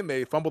 +3 and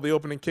they fumble the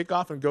opening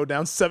kickoff and go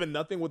down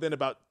 7-0 within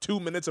about 2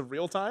 minutes of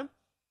real time.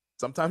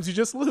 Sometimes you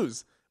just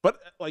lose. But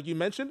like you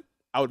mentioned,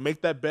 I would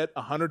make that bet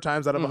 100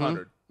 times out of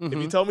 100. If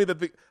you tell me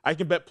that I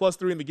can bet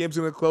 +3 and the game's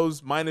going to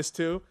close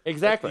 -2,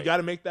 exactly, you got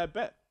to make that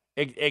bet.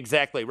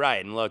 Exactly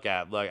right. And look,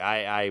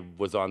 I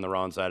was on the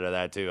wrong side of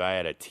that too. I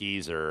had a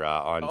teaser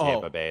on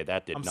Tampa Bay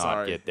that did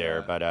not get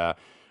there, but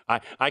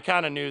I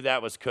kind of knew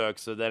that was cooked.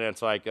 So then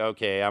it's like,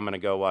 okay, I'm going to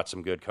go watch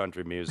some good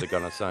country music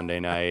on a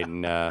Sunday night.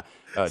 And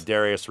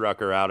Darius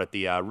Rucker out at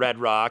the Red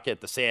Rock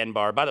at the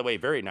Sandbar. By the way,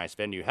 very nice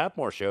venue. Have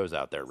more shows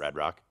out there, Red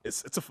Rock.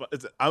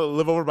 I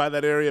live over by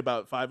that area,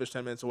 about 5-ish,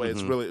 10 minutes away.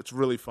 It's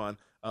really fun.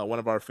 One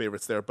of our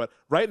favorites there. But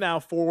right now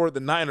for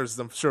the Niners,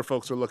 I'm sure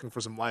folks are looking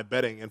for some live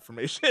betting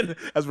information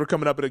as we're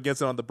coming up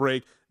against it on the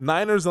break.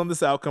 Niners on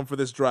this outcome for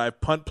this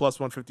drive: punt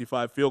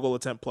 +155, field goal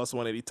attempt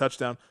 +180,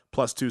 touchdown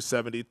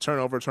 +270,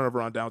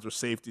 turnover on downs or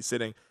safety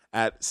sitting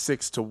at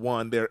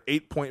 6-1. They're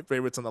 8-point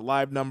favorites on the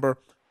live number.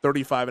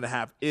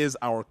 35.5 is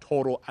our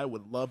total. I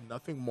would love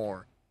nothing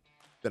more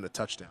than a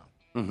touchdown.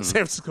 The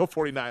San Francisco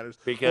 49ers.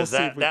 Because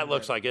that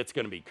looks like it's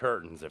going to be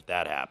curtains if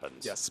that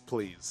happens. Yes,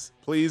 please.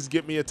 Please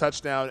get me a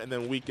touchdown, and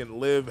then we can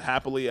live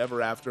happily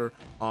ever after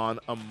on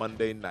a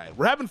Monday night.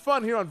 We're having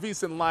fun here on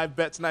VSiN Live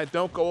Bet tonight.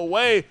 Don't go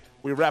away.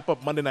 We wrap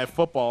up Monday Night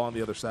Football on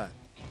the other side.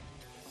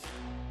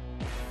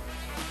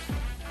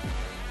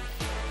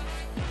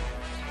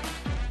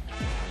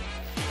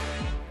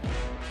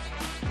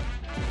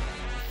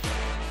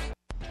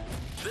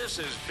 This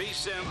is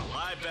VSiN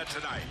Live Bet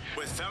Tonight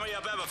with Femi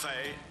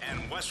Abebefe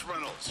and Wes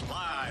Reynolds,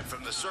 live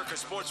from the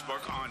Circus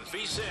Sportsbook on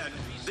VSiN,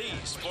 the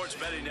sports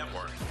betting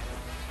network.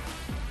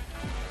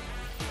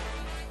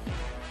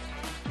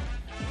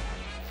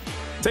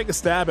 Take a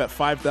stab at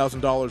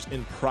 $5,000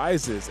 in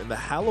prizes in the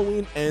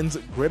Halloween Ends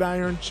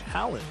Gridiron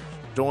Challenge.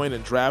 Join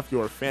and draft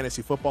your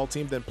fantasy football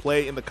team, then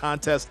play in the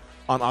contest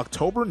on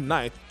October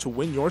 9th to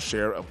win your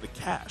share of the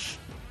cash.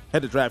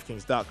 Head to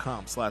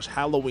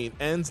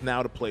DraftKings.com/HalloweenEnds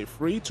now to play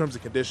free. Terms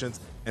and conditions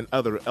and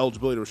other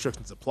eligibility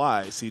restrictions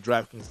apply. See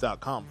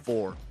DraftKings.com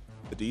for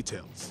the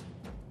details.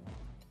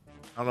 I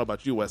don't know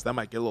about you, Wes. That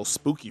might get a little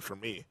spooky for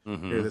me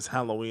here, this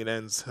Halloween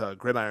Ends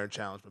Gridiron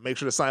Challenge. But make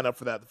sure to sign up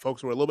for that. The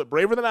folks who are a little bit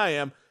braver than I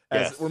am,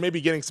 as we're maybe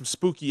getting some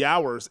spooky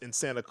hours in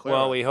Santa Clara.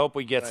 Well, we hope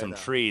we get some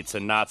treats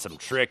and not some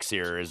tricks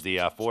here as the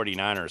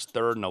 49ers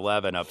 3rd and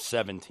 11 up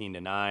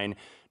 17-9.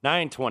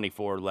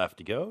 9:24 left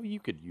to go. You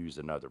could use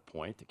another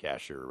point to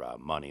cash your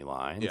money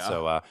line. Yeah.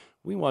 So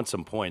we want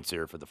some points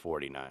here for the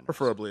 49ers.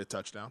 Preferably a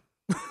touchdown.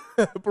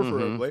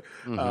 Preferably,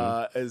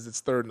 as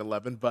it's 3rd and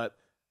 11. But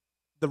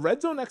the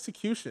red zone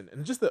execution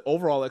and just the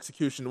overall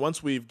execution,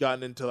 once we've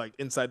gotten into like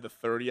inside the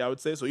 30, I would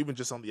say, so even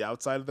just on the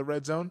outside of the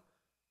red zone,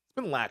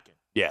 it's been lacking.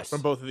 Yes.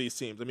 From both of these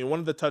teams. I mean, one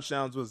of the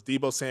touchdowns was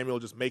Deebo Samuel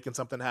just making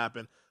something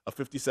happen, a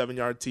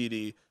 57-yard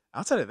TD.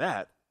 Outside of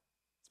that,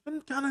 it's been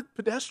kind of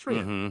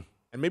pedestrian.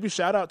 And maybe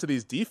shout out to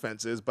these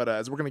defenses, but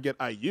as we're going to get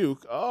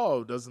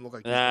Ayuk, doesn't look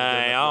like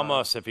he's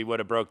almost if he would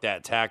have broke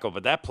that tackle.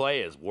 But that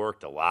play has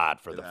worked a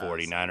lot for the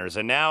 49ers.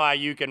 And now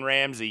Ayuk and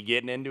Ramsey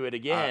getting into it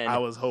again. I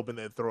was hoping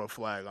they'd throw a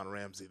flag on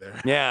Ramsey there.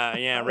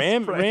 Yeah.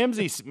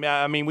 Ramsey,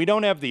 I mean, we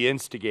don't have the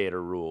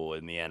instigator rule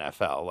in the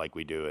NFL like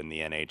we do in the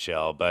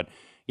NHL, but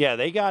yeah,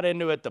 they got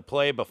into it the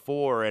play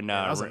before, and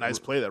that was a nice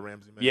play that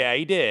Ramsey made. Yeah,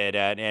 he did,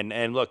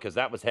 and look, because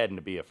that was heading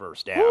to be a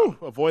first down. Woo,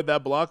 avoid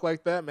that block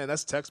like that, man.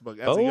 That's textbook.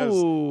 That's a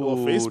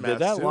little face mask did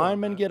that too,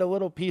 lineman get a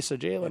little piece of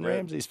Jalen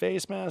Ramsey's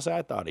face mask?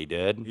 I thought he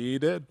did. He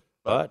did,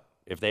 but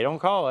if they don't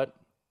call it,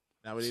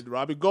 now we need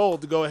Robbie Gould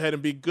to go ahead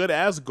and be good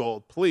as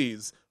gold,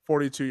 please.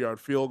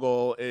 42-yard field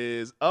goal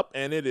is up,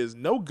 and it is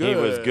no good.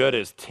 He was good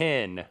as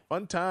 10.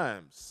 Fun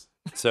times.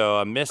 So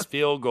a missed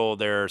field goal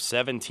there,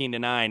 17-9,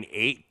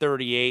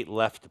 8:38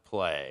 left to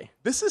play.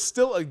 This is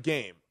still a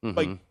game.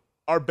 Like,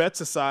 our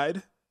bets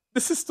aside,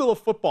 this is still a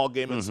football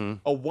game. It's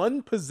a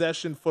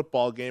one-possession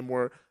football game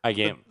where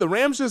the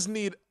Rams just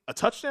need a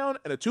touchdown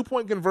and a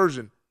 2-point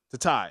conversion to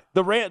tie.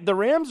 The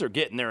Rams are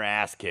getting their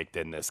ass kicked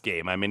in this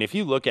game. I mean, if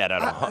you look at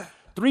it,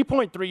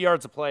 3.3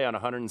 yards a play on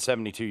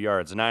 172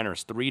 yards. The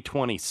Niners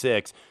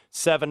 326,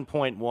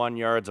 7.1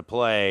 yards a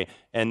play,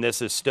 and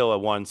this is still a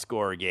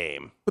one-score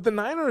game. But the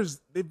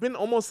Niners, they've been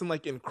almost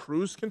in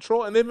cruise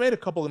control, and they've made a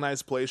couple of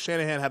nice plays.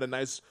 Shanahan had a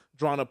nice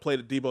drawn-up play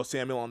to Deebo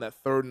Samuel on that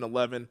 3rd and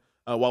 11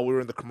 while we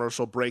were in the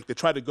commercial break. They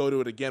tried to go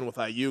to it again with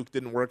Ayuk.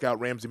 Didn't work out.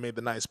 Ramsey made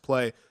the nice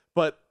play.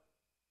 But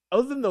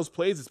other than those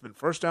plays, it's been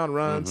first down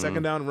run,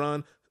 second down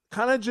run,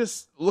 kind of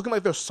just looking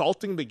like they're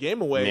salting the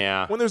game away.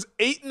 Yeah. When there's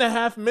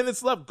 8.5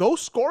 minutes left, go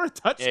score a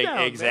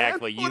touchdown.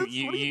 Exactly. Man. What are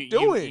you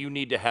doing? You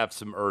need to have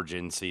some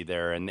urgency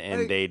there, and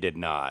they did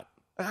not.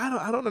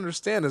 I don't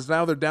understand. As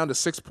now they're down to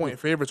 6-point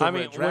favorites over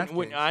at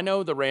DraftKings. I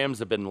know the Rams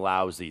have been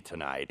lousy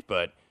tonight,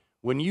 but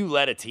when you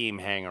let a team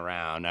hang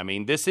around, I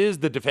mean, this is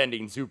the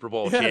defending Super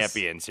Bowl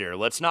champions here.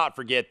 Let's not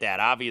forget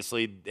that.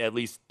 Obviously, at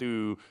least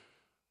through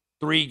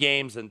 3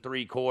 games and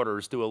 3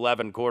 quarters to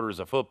 11 quarters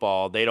of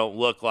football, they don't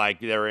look like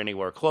they're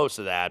anywhere close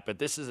to that. But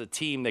this is a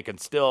team that can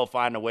still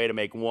find a way to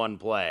make one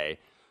play.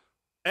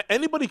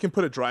 Anybody can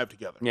put a drive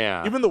together.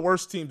 Yeah. Even the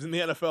worst teams in the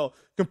NFL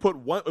can put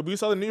one. We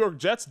saw the New York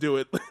Jets do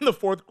it in the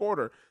 4th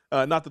quarter.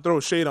 Not to throw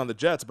shade on the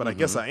Jets, but I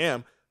guess I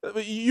am.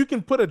 You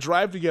can put a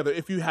drive together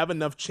if you have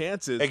enough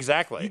chances.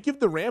 Exactly. You give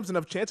the Rams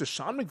enough chances.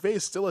 Sean McVay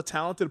is still a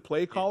talented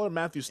play caller.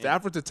 Matthew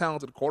Stafford's a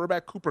talented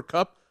quarterback. Cooper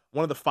Kupp,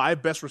 one of the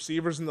 5 best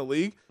receivers in the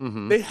league.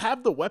 They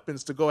have the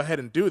weapons to go ahead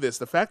and do this.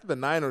 The fact that the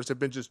Niners have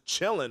been just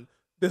chilling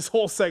this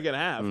whole second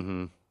half.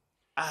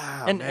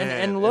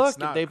 And look,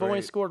 they've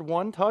only scored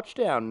 1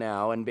 touchdown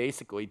now in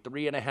basically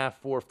 3.5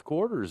 fourth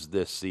quarters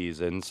this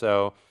season.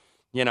 So,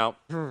 yeah,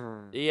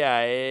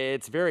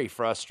 it's very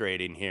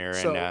frustrating here.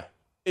 So,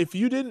 if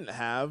you didn't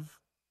have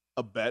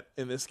a bet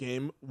in this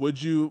game,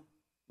 would you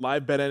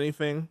live bet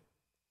anything?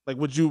 Like,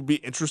 would you be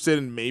interested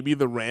in maybe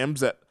the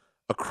Rams at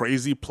a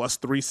crazy plus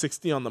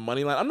 360 on the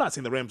money line? I'm not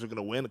saying the Rams are going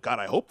to win. God,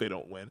 I hope they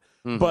don't win.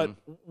 But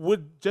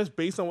would, just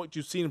based on what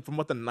you've seen from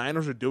what the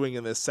Niners are doing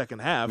in this second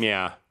half,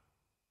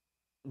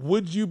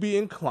 would you be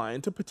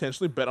inclined to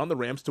potentially bet on the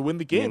Rams to win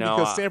the game?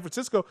 Because San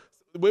Francisco,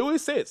 we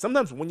always say it,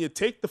 sometimes when you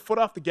take the foot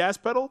off the gas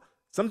pedal,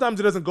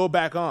 sometimes it doesn't go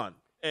back on.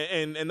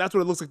 And that's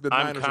what it looks like the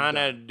Niners I'm kind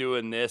of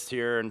doing this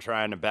here and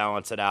trying to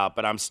balance it out,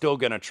 but I'm still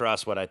going to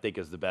trust what I think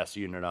is the best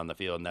unit on the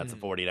field, and that's the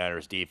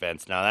 49ers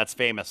defense. Now, that's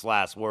famous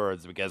last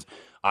words because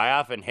I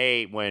often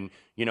hate when,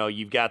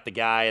 you've got the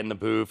guy in the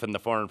booth and the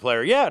foreign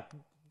player. Yeah,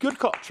 good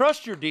call.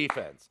 Trust your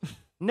defense.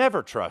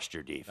 Never trust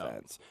your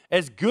defense. No.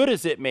 As good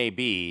as it may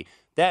be,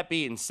 that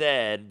being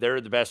said, they're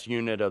the best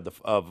unit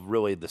of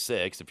really the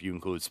 6, if you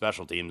include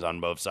special teams on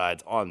both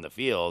sides on the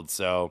field.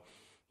 So,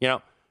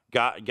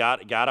 Got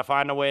to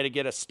find a way to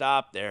get a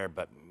stop there,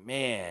 but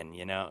man,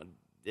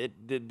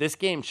 this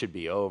game should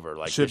be over.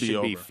 Like, should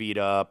be feet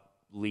up,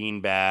 lean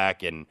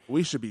back, and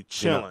we should be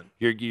chilling.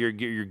 You're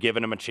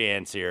giving them a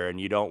chance here, and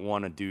you don't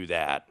want to do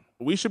that.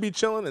 We should be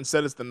chilling.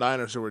 Instead, it's the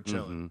Niners who are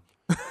chilling.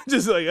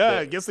 Just like,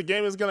 I guess the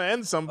game is going to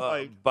end some.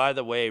 By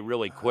the way,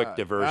 really quick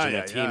diversion.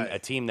 A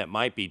team that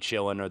might be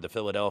chilling are the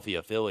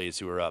Philadelphia Phillies,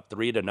 who are up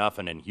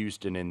 3-0 in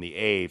Houston in the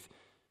 8th.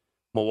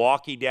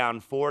 Milwaukee down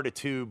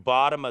 4-2,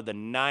 bottom of the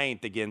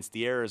 9th against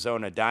the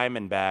Arizona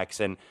Diamondbacks.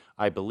 And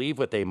I believe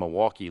with a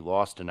Milwaukee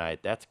loss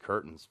tonight, that's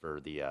curtains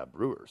for the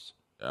Brewers.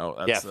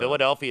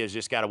 Philadelphia's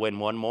just got to win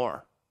one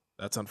more.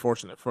 That's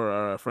unfortunate for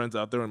our friends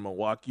out there in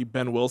Milwaukee.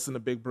 Ben Wilson, a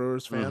big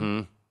Brewers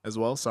fan as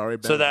well. Sorry,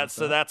 Ben.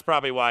 So that's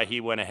probably why he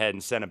went ahead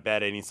and sent a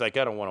bet in. He's like,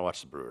 I don't want to watch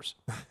the Brewers.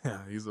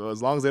 As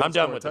long as they don't I'm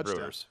done with the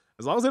Brewers.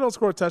 As long as they don't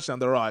score a touchdown,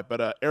 they're all right.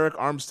 But Eric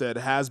Armstead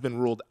has been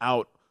ruled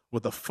out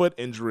with a foot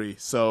injury.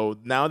 So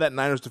now that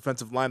Niners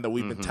defensive line that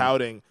we've been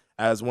touting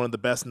as one of the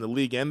best in the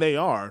league, and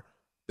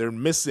they're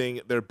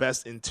missing their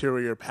best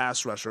interior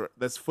pass rusher.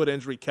 This foot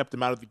injury kept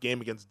him out of the game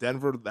against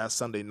Denver last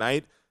Sunday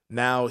night.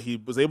 Now he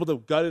was able to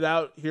gut it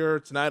out here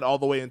tonight all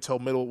the way until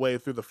middle way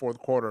through the 4th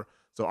quarter.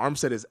 So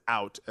Armstead is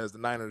out as the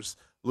Niners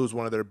lose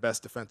one of their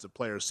best defensive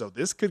players. So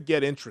this could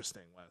get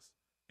interesting, Wes.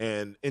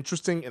 And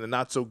interesting in a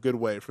not-so-good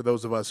way for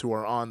those of us who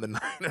are on the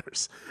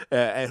Niners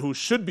and who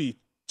should be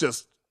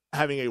just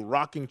having a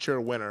rocking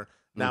chair winner,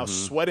 now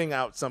sweating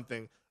out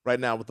something right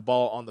now with the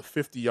ball on the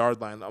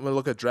 50-yard line. I'm going to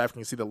look at DraftKings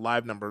and see the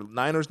live number.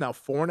 Niners now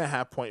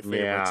 4.5-point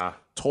favorites,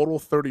 total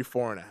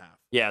 34.5.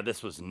 Yeah,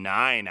 this was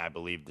 9, I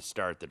believe, to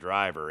start the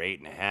drive, or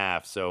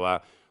 8.5. So,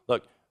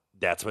 look,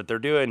 that's what they're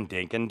doing.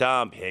 Dink and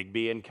dump,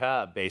 Higbee and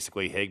Kupp.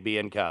 Basically, Higbee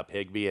and Kupp,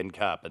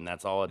 and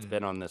that's all it's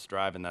been on this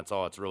drive, and that's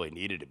all it's really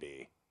needed to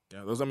be.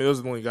 Yeah, those are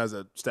the only guys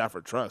that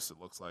Stafford trusts, it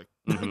looks like,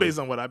 based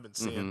on what I've been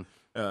seeing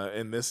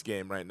in this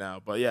game right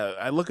now. But, yeah,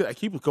 I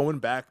keep going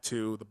back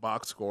to the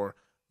box score,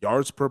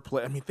 yards per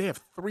play. I mean, they have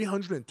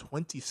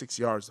 326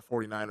 yards, the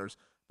 49ers.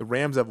 The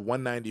Rams have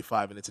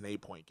 195, and it's an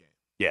 8-point game.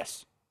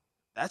 Yes.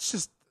 That's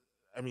just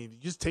 – I mean, you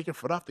just take your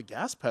foot off the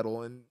gas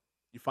pedal, and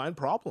you find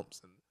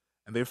problems.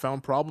 And they've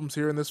found problems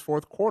here in this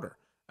 4th quarter.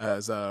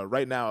 As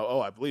right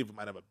now, I believe we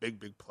might have a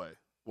big play.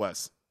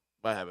 Wes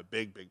might have a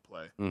big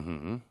play.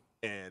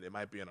 And it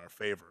might be in our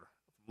favor.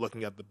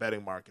 Looking at the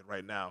betting market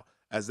right now,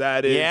 as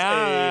that is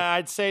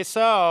I'd say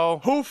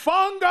so.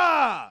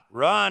 Hufanga.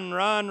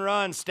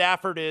 Run.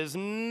 Stafford is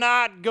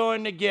not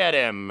going to get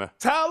him.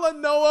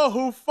 Talanoa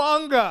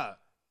Hufanga.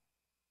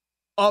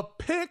 A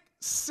pick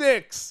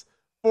 6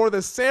 for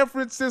the San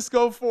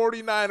Francisco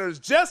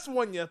 49ers, just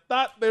when you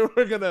thought they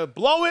were going to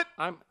blow it.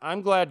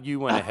 I'm glad you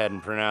went ahead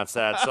and pronounced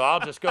that, so I'll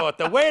just go with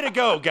the way to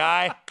go,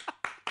 guy.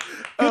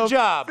 Good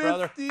job,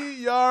 brother.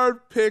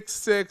 50-yard pick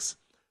 6.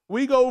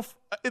 We go,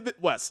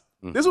 Wes,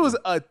 this was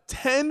a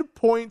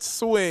 10-point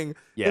swing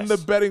in the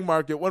betting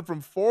market. Went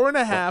from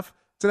 4.5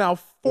 to now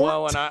 14.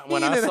 Well,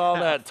 when I saw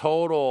that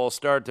total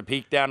start to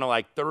peak down to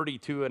like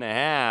 32.5,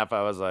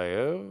 I was like,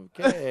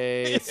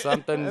 okay,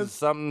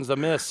 something's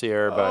amiss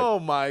here. But oh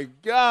my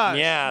gosh.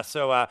 Yeah.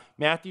 So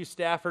Matthew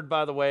Stafford,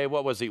 by the way,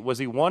 what was he? Was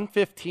he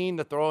 115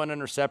 to throw an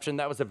interception?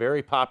 That was a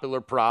very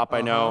popular prop.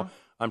 I know.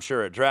 I'm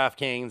sure at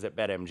DraftKings, at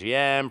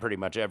BetMGM, pretty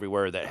much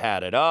everywhere that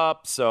had it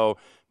up. So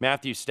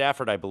Matthew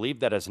Stafford, I believe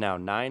that is now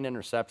 9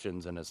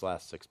 interceptions in his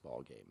last 6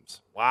 ball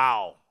games.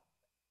 Wow.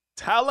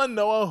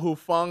 Talanoa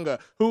Hufanga,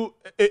 who,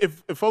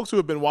 if folks who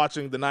have been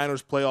watching the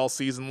Niners play all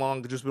season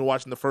long, just been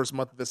watching the first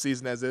month of the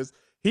season as is,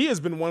 he has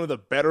been one of the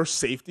better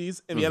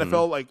safeties in the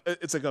NFL. Like,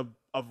 it's like a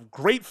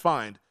great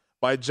find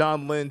by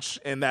John Lynch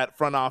and that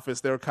front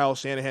office there, Kyle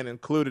Shanahan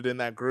included in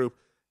that group.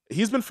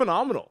 He's been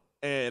phenomenal.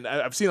 And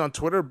I've seen on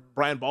Twitter,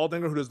 Brian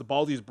Baldinger, who does the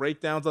Baldy's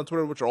breakdowns on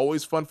Twitter, which are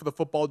always fun for the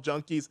football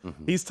junkies.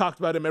 He's talked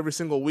about him every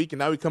single week, and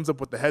now he comes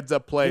up with the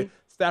heads-up play.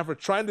 Stafford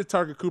trying to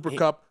target Cooper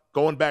Kupp,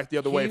 going back the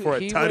other way for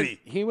a tutty.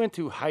 He went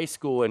to high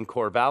school in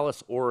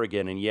Corvallis,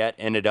 Oregon, and yet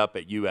ended up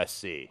at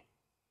USC.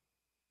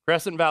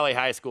 Crescent Valley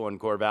High School in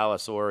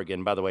Corvallis,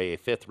 Oregon, by the way, a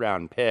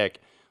 5th-round pick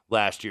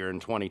last year in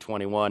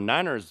 2021.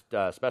 Niners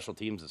special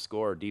teams to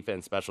score.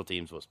 Defense special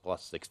teams was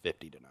plus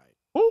 650 tonight.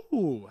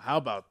 Ooh, how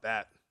about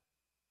that?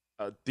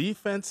 A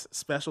defense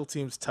special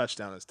teams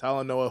touchdown as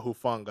Talanoa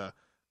Hufanga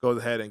goes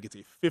ahead and gets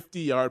a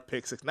 50-yard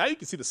pick 6. Now you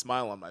can see the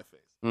smile on my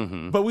face.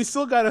 But we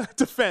still got to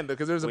defend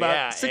because there's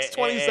about 6:27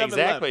 left.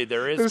 Exactly,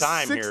 there's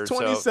time here.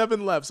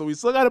 6:27 left, so we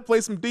still got to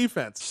play some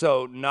defense.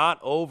 So not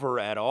over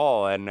at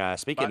all. And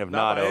speaking of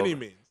not by over, any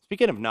means.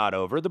 Speaking of not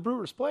over, the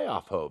Brewers'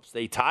 playoff hopes.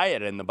 They tie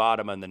it in the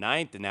bottom of the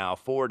 9th and now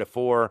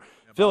 4-4.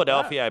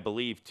 Philadelphia, I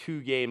believe, 2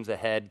 games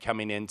ahead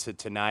coming into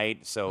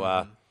tonight. So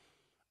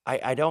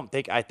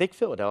I think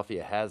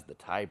Philadelphia has the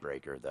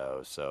tiebreaker,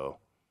 though, so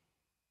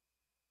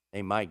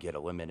they might get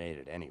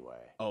eliminated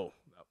anyway. Oh,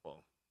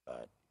 well.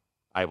 But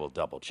I will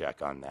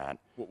double-check on that.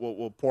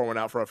 We'll pour one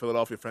out for our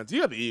Philadelphia friends.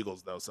 You got the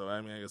Eagles, though, so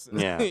I mean, I guess.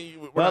 Yeah.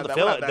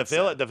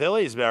 The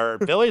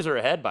Phillies are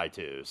ahead by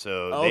 2,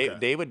 so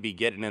they would be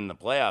getting in the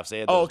playoffs. They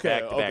had those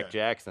back-to-back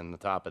jacks in the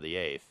top of the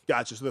 8th.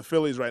 Gotcha. So the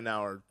Phillies right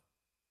now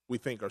we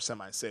think are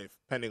semi-safe,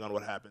 depending on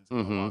what happens in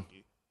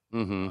Milwaukee.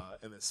 In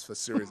this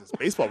series. This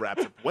baseball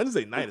wraps up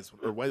Wednesday night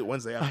or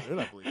Wednesday afternoon,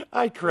 I believe.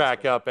 I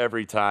crack up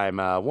every time.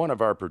 One of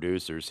our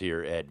producers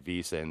here at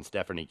VSiN,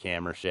 Stephanie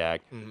Kamershak,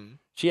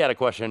 she had a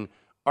question.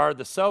 Are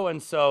the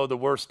so-and-so the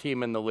worst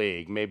team in the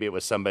league? Maybe it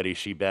was somebody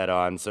she bet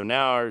on. So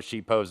now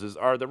she poses,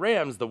 are the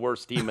Rams the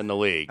worst team in the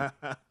league?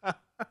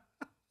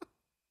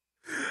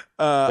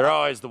 They're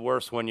always the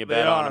worst when you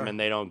bet on them and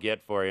they don't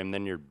get for you, and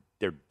then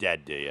they're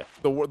dead to you.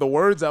 The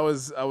words I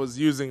was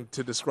using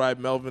to describe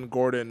Melvin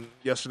Gordon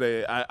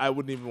yesterday, I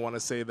wouldn't even want to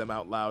say them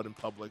out loud in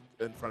public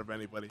in front of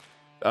anybody.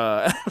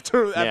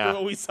 After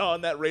what we saw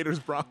in that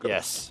Raiders-Broncos.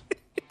 Yes.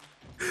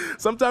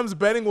 Sometimes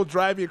betting will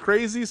drive you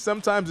crazy.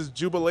 Sometimes it's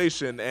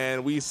jubilation,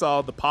 and we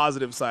saw the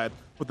positive side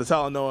with the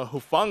Talanoa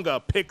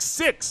Hufanga pick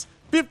 6,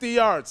 50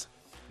 yards.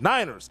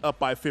 Niners up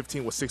by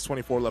 15 with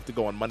 6:24 left to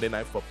go on Monday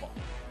Night Football.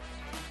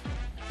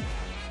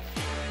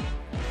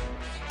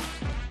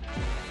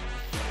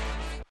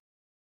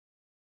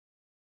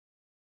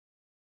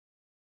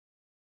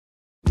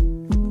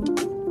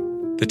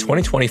 The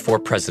 2024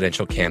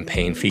 presidential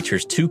campaign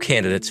features 2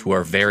 candidates who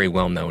are very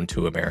well known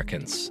to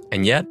Americans.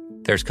 And yet,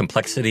 there's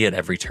complexity at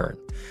every turn.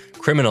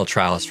 Criminal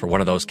trials for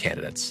one of those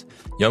candidates.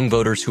 Young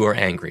voters who are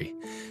angry.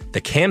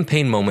 The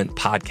Campaign Moment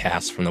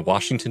podcast from the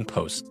Washington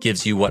Post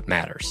gives you what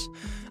matters.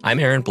 I'm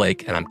Aaron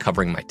Blake, and I'm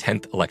covering my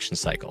 10th election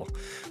cycle.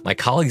 My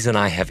colleagues and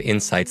I have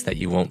insights that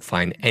you won't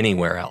find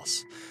anywhere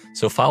else.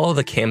 So follow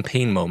the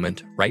Campaign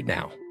Moment right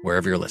now,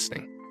 wherever you're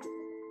listening.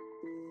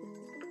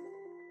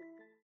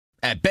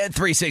 At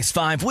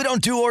Bet365, we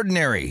don't do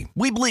ordinary.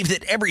 We believe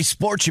that every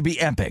sport should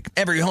be epic.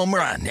 Every home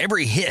run,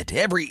 every hit,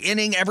 every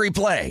inning, every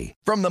play.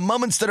 From the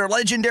moments that are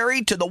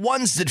legendary to the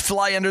ones that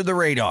fly under the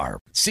radar.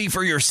 See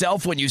for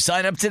yourself when you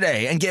sign up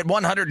today and get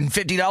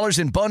 $150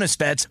 in bonus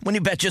bets when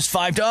you bet just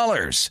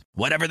 $5.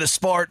 Whatever the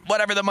sport,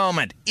 whatever the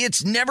moment,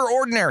 it's never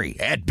ordinary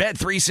at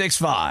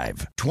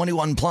Bet365.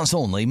 21 plus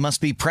only.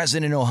 Must be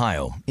present in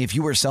Ohio. If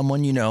you or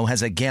someone you know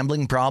has a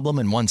gambling problem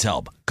and wants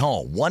help,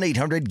 call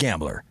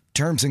 1-800-GAMBLER.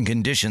 Terms and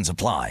conditions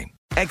apply.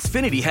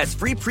 Xfinity has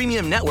free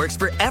premium networks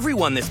for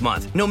everyone this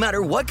month, no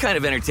matter what kind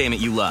of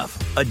entertainment you love.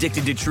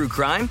 Addicted to true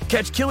crime?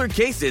 Catch killer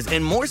cases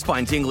and more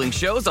spine-tingling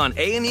shows on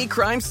A&E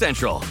Crime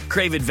Central.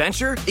 Crave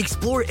adventure?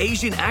 Explore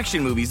Asian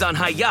action movies on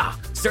Hi-YAH.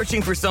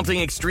 Searching for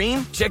something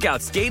extreme? Check out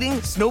skating,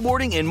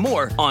 snowboarding, and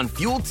more on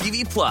Fuel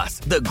TV Plus,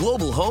 the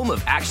global home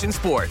of action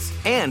sports.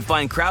 And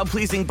find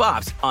crowd-pleasing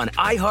bops on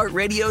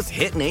iHeartRadio's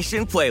Hit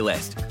Nation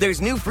playlist. There's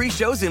new free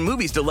shows and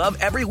movies to love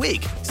every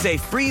week. Say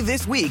free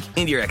this week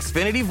in your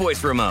Xfinity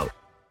voice remote.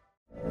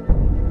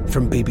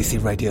 From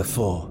BBC Radio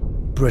 4,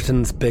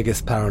 Britain's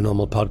biggest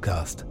paranormal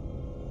podcast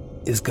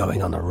is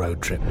going on a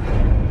road trip.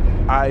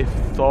 I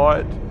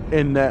thought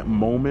in that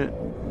moment,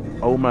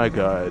 oh my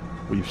God,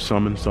 we've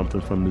summoned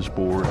something from this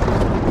board.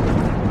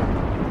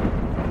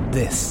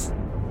 This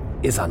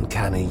is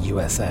Uncanny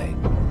USA.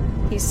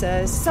 He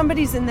says,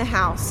 somebody's in the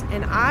house,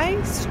 and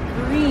I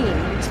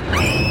screamed.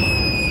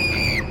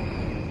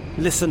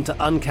 Listen to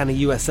Uncanny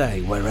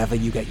USA wherever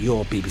you get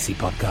your BBC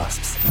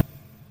podcasts,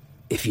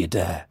 if you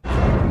dare.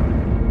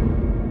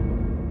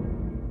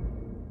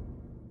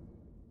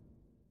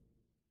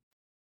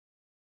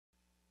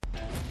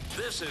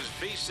 This is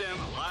VSiN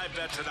Live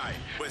Bet Tonight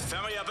with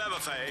Femi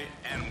Abebefe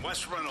and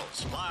Wes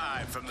Reynolds,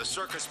 live from the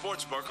Circus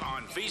Sportsbook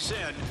on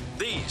VSiN,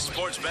 the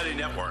sports betting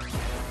network.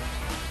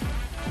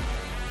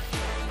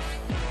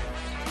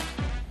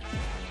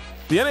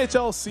 The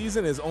NHL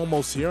season is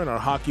almost here, and our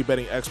hockey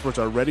betting experts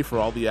are ready for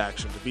all the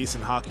action. The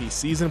VSiN Hockey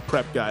Season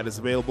Prep Guide is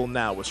available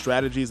now with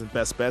strategies and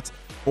best bets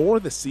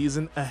for the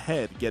season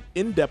ahead. Get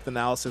in-depth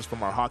analysis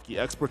from our hockey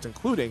experts,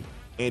 including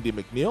Andy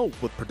McNeil,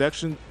 with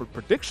predictions,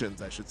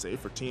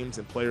 for teams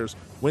and players,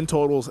 win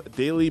totals,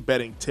 daily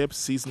betting tips,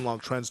 season-long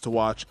trends to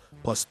watch,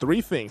 plus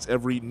 3 things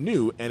every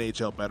new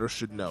NHL bettor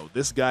should know.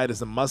 This guide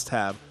is a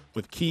must-have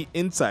with key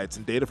insights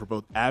and data for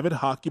both avid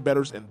hockey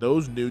bettors and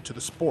those new to the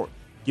sport.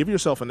 Give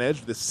yourself an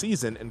edge this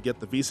season and get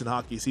the VSiN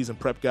Hockey Season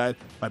Prep Guide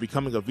by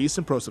becoming a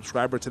VSiN Pro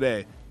subscriber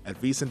today at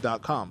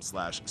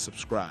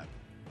vsin.com/subscribe.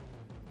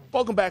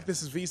 Welcome back.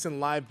 This is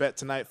VSiN Live Bet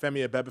Tonight.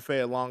 Femi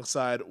Abebefe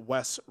alongside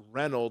Wes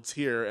Reynolds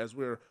here as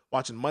we're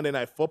watching Monday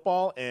Night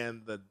Football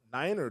and the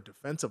Niner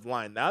defensive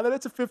line. Now that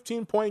it's a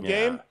 15-point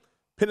game,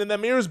 pinning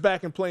them ears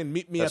back and playing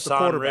meet me at the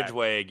quarterback.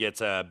 Ridgeway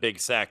gets a big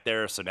sack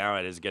there, so now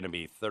it is going to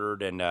be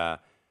third in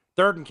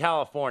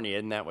California.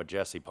 Isn't that what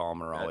Jesse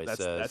Palmer always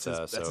says?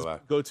 That's his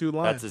go-to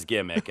line. That's his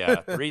gimmick.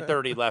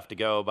 3:30 left to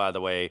go, by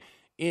the way,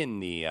 in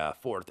the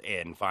fourth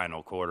and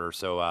final quarter.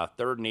 So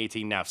 3rd and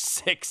 18, now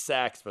 6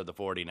 sacks for the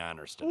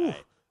 49ers tonight.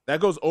 Ooh,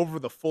 that goes over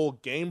the full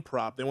game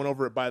prop. They went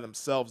over it by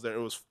themselves there.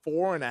 It was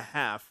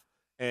 4.5,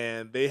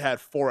 and they had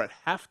 4 at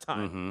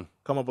halftime. Mm-hmm.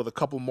 Come up with a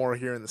couple more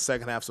here in the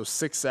second half, so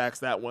 6 sacks.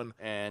 That one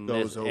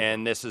goes over.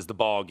 And this is the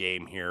ball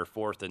game here,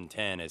 4th and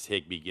 10, as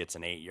Higbee gets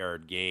an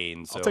 8-yard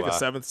gain. So, I'll take a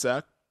 7th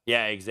sack.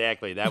 Yeah,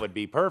 exactly. That would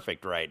be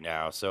perfect right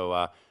now.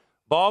 So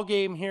ball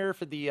game here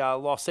for the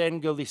Los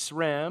Angeles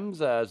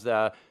Rams as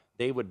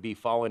they would be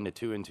falling to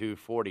 2-2,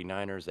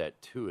 49ers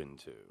at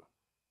 2-2.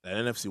 That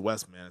NFC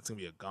West, man, it's going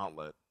to be a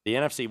gauntlet. The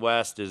NFC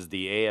West is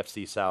the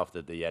AFC South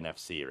of the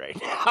NFC right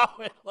now.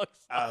 It looks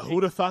like. Who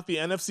would have thought the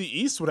NFC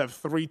East would have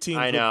 3 teams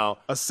I know.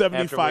 with a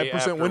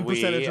 75% win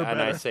percentage or better?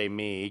 And I say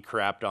me,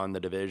 crapped on the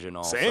division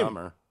all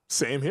summer.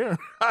 Same here.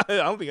 I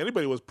don't think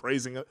anybody was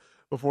praising it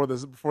before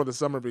the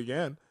summer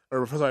began,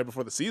 or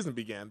before the season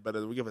began. But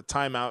we give a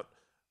timeout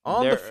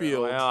on the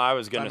field. Well, I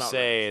was going to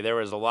say there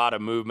was a lot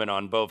of movement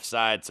on both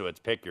sides, so it's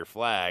pick your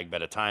flag.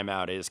 But a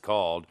timeout is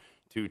called.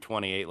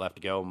 2:28 left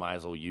to go. Might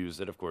as well use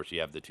it. Of course,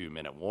 you have the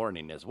 2-minute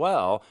warning as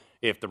well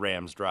if the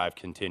Rams drive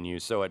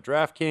continues. So at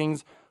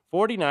DraftKings,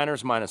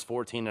 49ers minus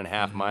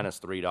 14.5, minus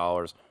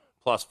 $3,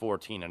 plus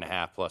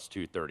 14.5, plus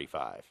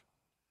 235.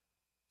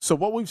 So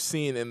what we've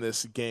seen in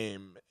this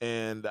game,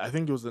 and I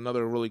think it was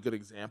another really good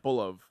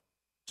example of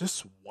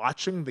just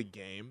watching the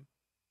game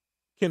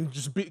can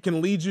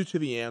lead you to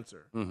the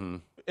answer. Mm-hmm.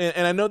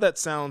 And I know that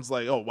sounds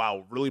like, oh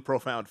wow, really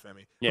profound,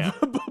 Femi. Yeah.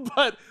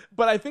 but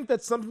I think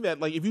that's something that,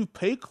 like, if you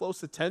pay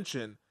close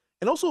attention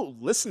and also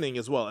listening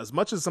as well, as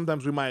much as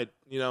sometimes we might,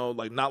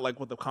 not like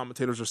what the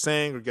commentators are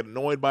saying or get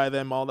annoyed by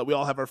them, all that, we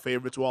all have our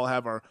favorites, we all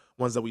have our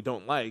ones that we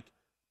don't like,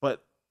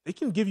 but they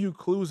can give you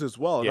clues as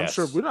well. And yes.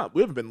 I'm sure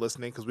we haven't been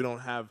listening because we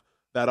don't have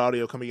that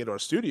audio coming into our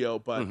studio,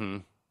 but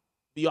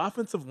the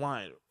offensive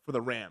line for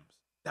the Rams,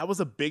 that was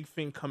a big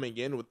thing coming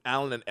in with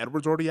Allen and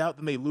Edwards already out.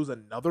 Then they lose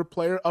another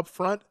player up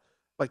front.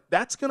 Like,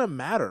 that's going to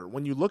matter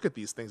when you look at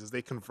these things as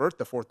they convert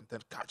the 4th and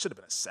 10. God, should have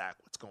been a sack.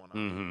 What's going on?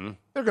 Mm-hmm.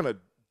 They're going to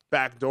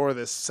backdoor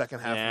this second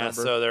half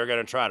number. So they're going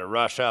to try to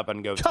rush up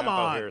and go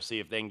tempo here, see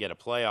if they can get a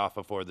playoff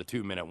before the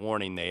 2-minute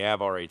warning. They have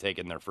already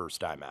taken their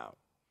first time out.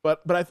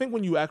 But I think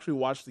when you actually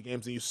watch the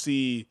games and you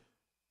see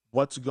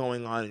what's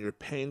going on and you're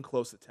paying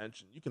close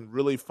attention, you can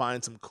really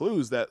find some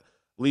clues that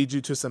lead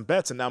you to some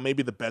bets. And now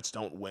maybe the bets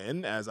don't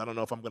win, as I don't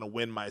know if I'm going to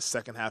win my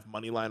second half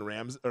moneyline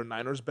Rams or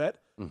Niners bet,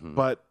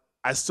 but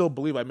I still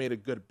believe I made a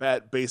good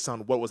bet based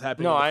on what was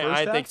happening in the first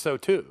half. I think so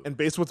too. And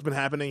based on what's been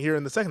happening here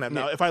in the second half.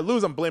 Now, if I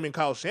lose, I'm blaming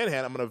Kyle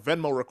Shanahan. I'm going to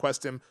Venmo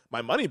request him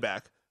my money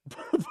back.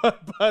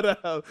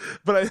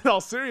 but in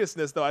all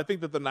seriousness, though, I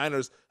think that the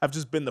Niners have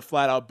just been the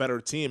flat-out better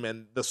team,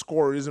 and the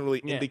score isn't really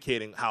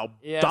indicating how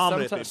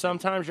dominant.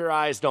 Sometimes your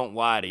eyes don't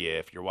lie to you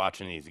if you're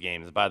watching these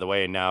games. By the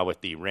way, now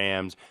with the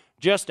Rams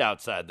just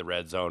outside the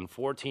red zone,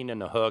 14 in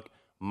the hook,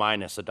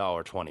 minus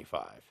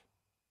 $1.25.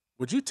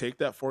 Would you take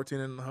that 14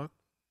 in the hook?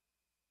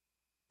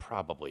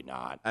 Probably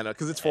not. I know,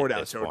 because it's 4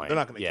 down. They're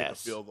not going to kick a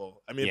field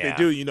goal. I mean, if they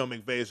do,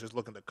 McVay is just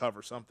looking to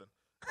cover something.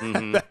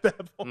 Mm-hmm. At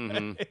that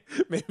point,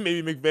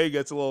 maybe McVay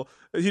gets a little.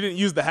 He didn't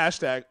use the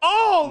hashtag.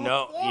 Oh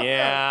no! Lord,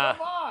 yeah,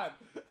 come on.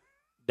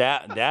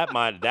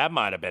 That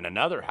might have been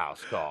another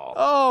house call.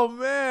 Oh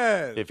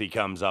man! If he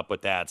comes up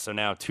with that, so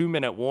now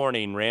 2-minute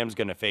warning. Rams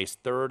going to face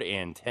 3rd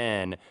and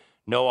 10.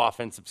 No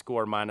offensive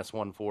score, minus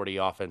 140.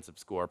 Offensive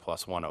score,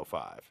 plus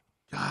 105.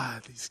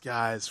 God, these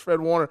guys, Fred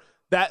Warner.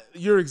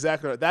 You're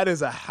exactly right. That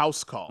is a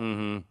house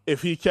call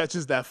if he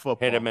catches that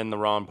football. Hit him in the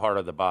wrong part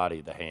of the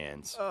body, the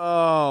hands.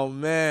 Oh,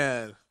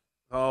 man.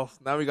 Oh,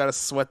 now we got to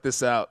sweat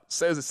this out.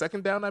 So is it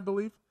 2nd down, I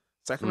believe?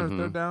 2nd or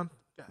 3rd down?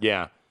 God.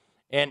 Yeah.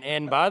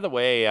 And by the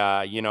way,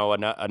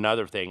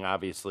 another thing,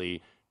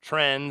 obviously,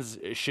 trends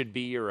should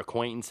be your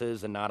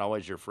acquaintances and not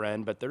always your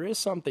friend, but there is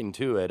something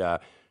to it.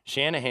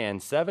 Shanahan,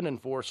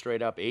 7-4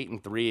 straight up,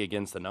 8-3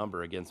 against the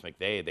number against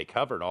McVay. They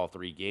covered all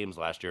 3 games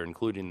last year,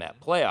 including that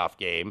playoff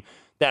game.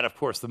 That, of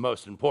course, the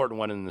most important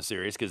one in the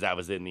series because that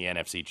was in the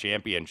NFC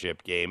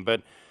Championship game.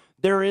 But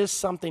there is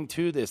something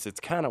to this.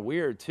 It's kind of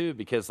weird, too,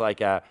 because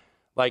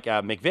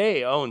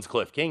McVay owns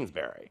Cliff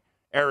Kingsbury.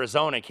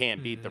 Arizona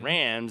can't beat the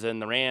Rams,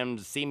 and the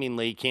Rams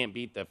seemingly can't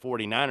beat the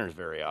 49ers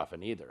very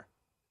often either.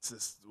 It's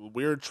this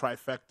weird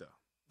trifecta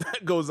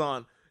that goes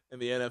on in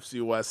the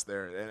NFC West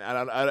there.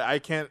 And I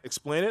can't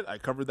explain it. I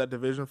covered that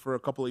division for a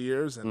couple of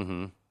years,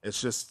 and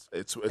it's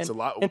a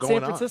lot going on. And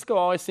San Francisco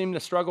always seemed to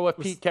struggle with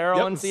Pete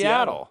Carroll in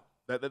Seattle.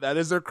 That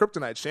is their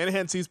kryptonite.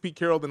 Shanahan sees Pete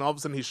Carroll, then all of a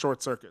sudden he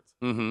short circuits.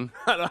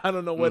 I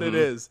don't know what it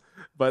is,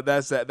 but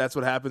that's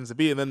what happens to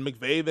be. And then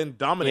McVay then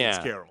dominates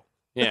Carroll.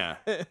 Yeah,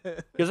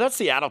 because that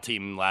Seattle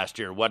team last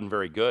year wasn't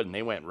very good, and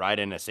they went right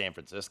into San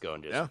Francisco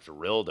and just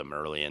drilled them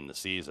early in the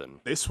season.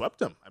 They swept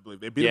them, I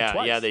believe. They beat them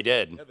twice. Yeah, they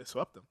did. Yeah, they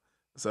swept them.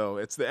 So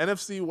it's the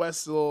NFC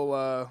West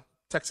little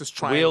Texas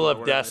triangle. Wheel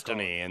of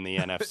Destiny in the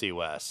NFC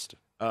West.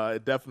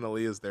 It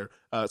definitely is there.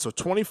 So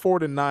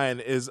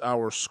 24-9 is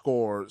our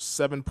score.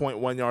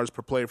 7.1 yards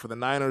per play for the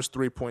Niners,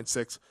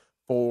 3.6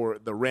 for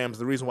the Rams.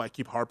 The reason why I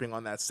keep harping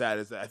on that stat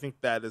is that I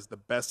think that is the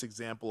best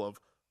example of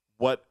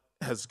what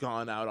has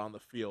gone out on the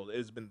field. It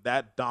has been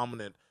that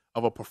dominant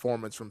of a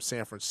performance from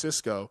San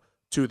Francisco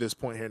to this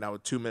point here. Now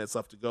with 2 minutes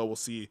left to go, we'll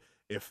see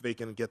if they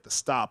can get the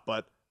stop.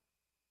 But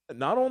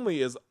not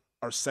only is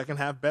our second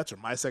half bets, or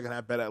my second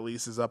half bet at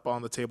least, is up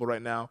on the table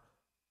right now,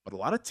 but a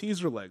lot of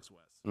teaser legs, Wes.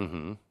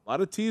 A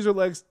lot of teaser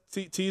legs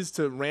teased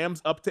to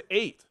Rams up to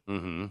 8.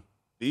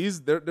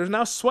 They're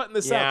now sweating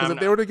this out because if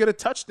they were to get a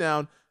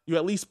touchdown, you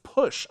at least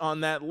push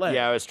on that leg.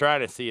 Yeah, I was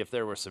trying to see if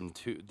there were some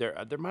there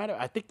might have.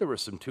 I think there were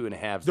some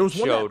 2.5s that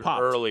showed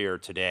earlier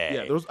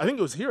today. Yeah, I think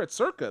it was here at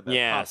Circa.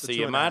 So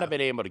you might have been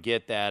able to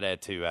get that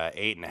at to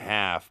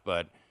 8.5,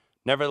 but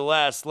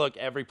nevertheless, look,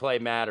 every play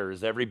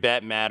matters, every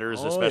bet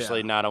matters,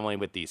 especially not only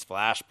with these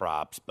flash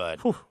props, but.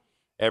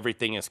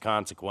 Everything is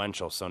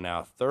consequential. So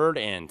now 3rd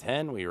and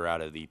 10, we were out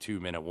of the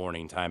 2-minute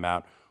warning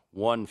timeout.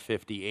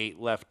 1:58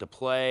 left to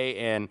play.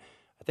 And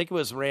I think it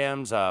was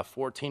Rams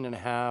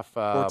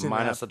 14.5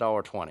 minus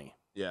 $1.20.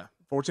 Yeah,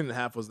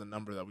 14.5 was the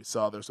number that we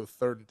saw there. So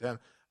 3rd and 10.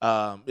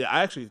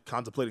 I actually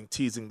contemplating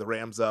teasing the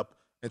Rams up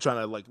and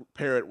trying to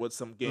pair it with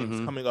some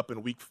games coming up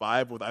in week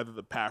 5 with either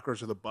the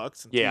Packers or the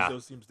Bucs and tease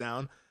those teams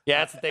down.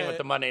 Yeah, that's the thing with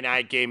the Monday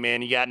night game,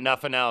 man. You got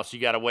nothing else.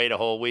 You got to wait a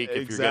whole week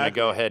if you're going to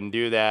go ahead and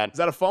do that. Is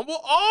that a fumble?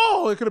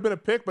 Oh, it could have been a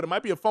pick, but it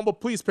might be a fumble.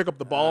 Please pick up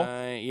the ball.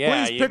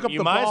 Please pick up the ball.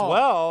 You might as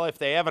well if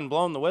they haven't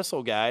blown the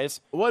whistle, guys.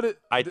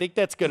 I think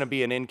that's going to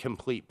be an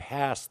incomplete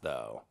pass,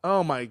 though.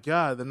 Oh, my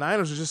God. The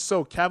Niners are just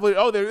so cavalier.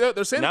 Oh,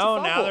 they're saying it's a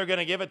fumble. No, now they're going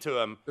to give it to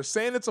him. They're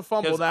saying it's a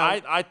fumble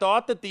now. I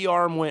thought that the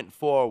arm went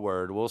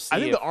forward. We'll see. I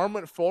think the arm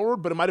went forward,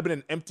 but it might have been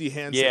an empty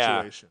hand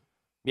situation.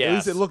 Yes. At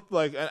least it looked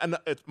like, and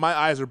my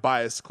eyes are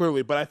biased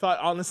clearly, but I thought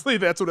honestly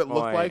that's what it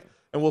looked like,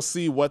 and we'll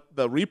see what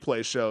the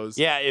replay shows.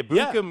 Yeah,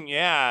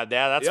 Ibukum,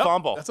 that's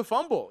fumble. That's a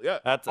fumble. Yeah,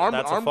 that's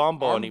a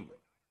fumble.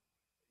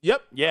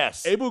 Yep.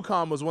 Yes.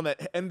 Ebukam was one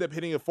that ended up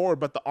hitting it forward,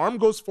 but the arm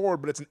goes forward,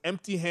 but it's an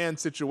empty hand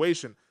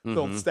situation.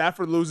 So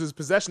Stafford loses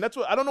possession. That's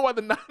what I don't know why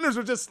the Niners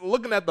are just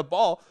looking at the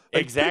ball.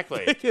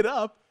 Exactly. Pick it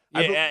up.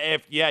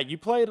 Yeah, you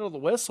play it to the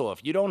whistle. If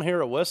you don't hear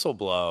a whistle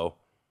blow,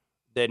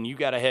 then you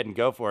got to head and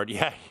go for it.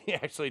 Yeah, he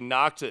actually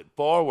knocks it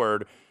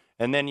forward,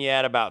 and then you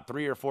had about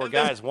 3 or 4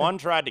 guys. One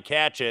tried to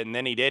catch it, and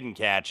then he didn't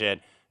catch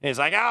it. And he's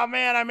like, oh,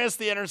 man, I missed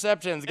the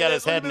interception. He's got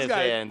his head in his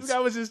hands. This guy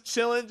was just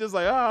chilling, just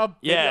like, I'll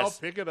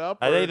pick it up.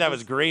 I think that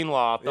was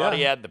Greenlaw. Thought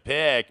he had the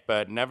pick,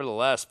 but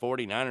nevertheless,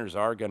 49ers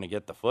are going to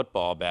get the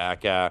football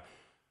back.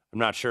 I'm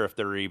not sure if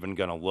they're even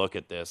going to look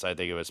at this. I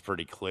think it was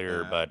pretty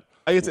clear, but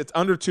I guess it's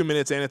under 2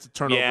 minutes and it's a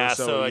turnover. yeah,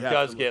 so it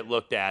does get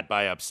looked at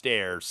by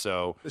upstairs.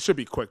 So it should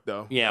be quick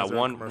though. Yeah,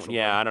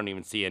 I don't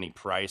even see any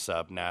price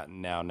up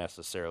now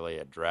necessarily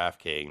at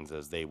DraftKings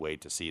as they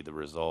wait to see the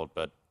result.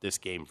 But this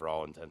game, for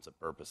all intents and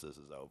purposes,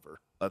 is over.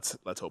 Let's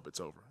hope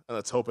it's over, and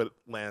let's hope it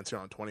lands here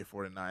on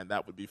 24-9.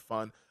 That would be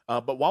fun.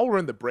 But while we're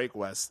in the break,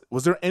 Wes,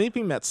 was there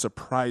anything that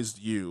surprised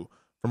you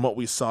from what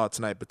we saw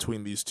tonight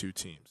between these two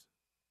teams?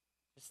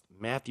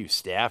 Matthew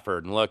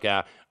Stafford, and look,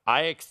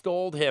 I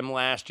extolled him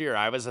last year.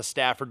 I was a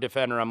Stafford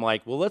defender. I'm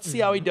like, well, let's see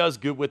how he does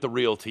good with the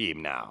real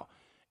team now.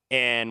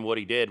 And what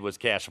he did was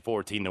cash a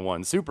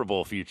 14-1 Super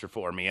Bowl future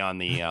for me on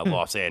the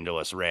Los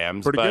Angeles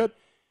Rams. Pretty good.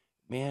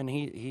 Man,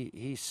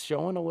 he's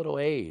showing a little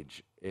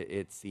age,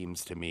 it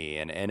seems to me.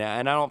 And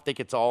I don't think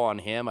it's all on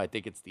him. I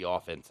think it's the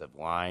offensive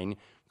line.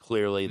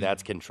 Clearly,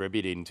 that's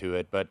contributing to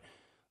it. But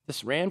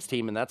this Rams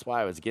team, and that's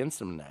why I was against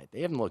them tonight,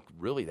 they haven't looked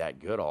really that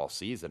good all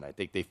season. I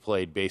think they've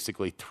played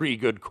basically 3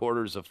 good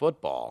quarters of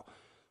football.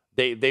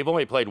 They've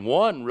only played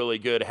 1 really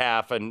good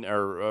half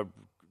or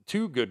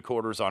 2 good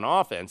quarters on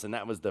offense, and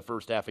that was the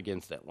first half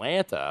against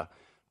Atlanta.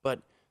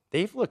 But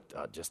they've looked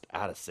just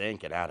out of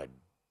sync and out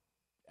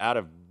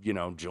of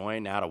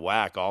joint, out of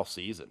whack all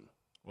season.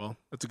 Well,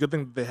 it's a good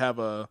thing that they have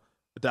the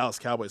Dallas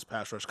Cowboys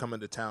pass rush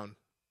coming to town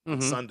on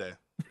Sunday.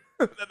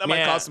 that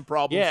might cause some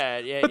problems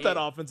with that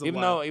offensive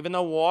line. Even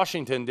though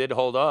Washington did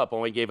hold up,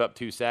 only gave up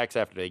 2 sacks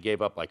after they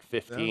gave up like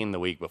 15 the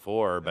week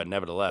before, but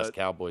nevertheless,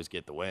 Cowboys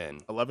get the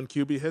win. 11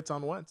 QB hits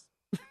on Wentz.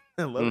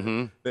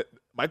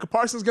 Micah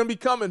Parsons going to be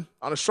coming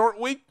on a short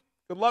week.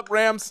 Good luck,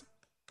 Rams.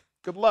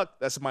 Good luck.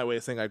 That's my way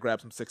of saying I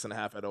grabbed some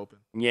 6.5 at open.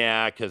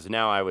 Yeah, because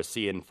now I was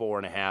seeing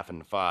 4.5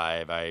 and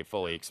 5. I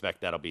fully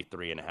expect that'll be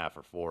 3.5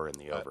 or 4 in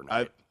the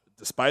overnight.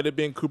 Despite it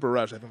being Cooper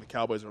Rush, I think the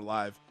Cowboys are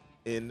live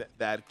in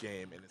that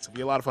game, and it's going to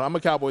be a lot of fun. I'm a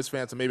Cowboys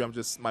fan, so maybe I'm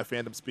just my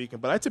fandom speaking,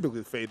 but I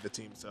typically fade the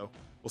team, so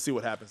we'll see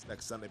what happens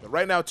next Sunday. But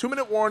right now,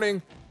 2-minute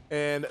warning,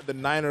 and the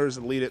Niners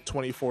lead it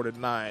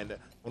 24-9.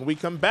 When we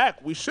come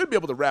back, we should be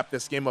able to wrap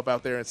this game up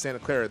out there in Santa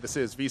Clara. This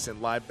is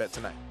VSiN Live Bet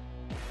Tonight.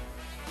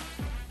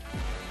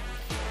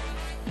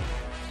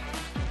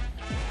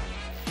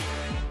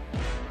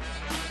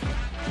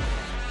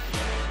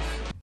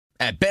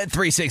 At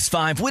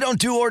Bet365, we don't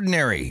do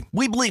ordinary.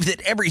 We believe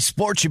that every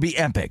sport should be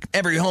epic.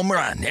 Every home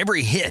run,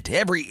 every hit,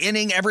 every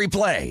inning, every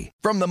play.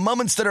 From the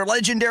moments that are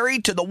legendary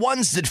to the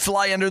ones that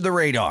fly under the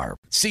radar.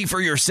 See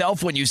for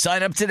yourself when you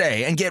sign up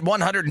today and get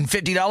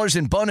 $150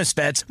 in bonus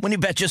bets when you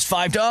bet just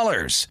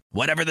 $5.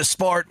 Whatever the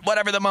sport,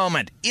 whatever the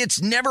moment,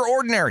 it's never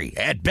ordinary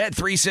at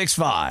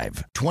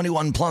Bet365.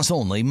 21 plus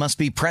only. Must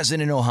be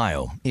present in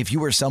Ohio. If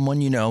you or someone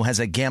you know has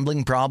a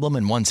gambling problem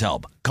and wants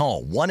help,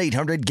 call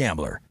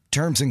 1-800-GAMBLER.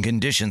 Terms and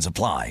conditions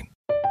apply.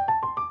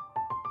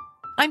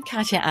 I'm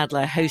Katya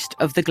Adler, host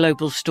of The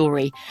Global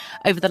Story.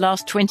 Over the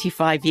last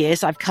 25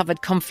 years, I've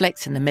covered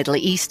conflicts in the Middle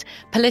East,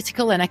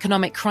 political and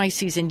economic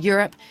crises in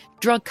Europe,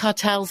 drug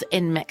cartels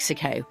in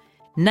Mexico.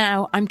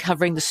 Now I'm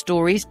covering the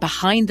stories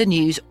behind the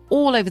news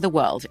all over the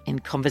world in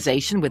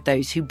conversation with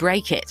those who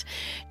break it.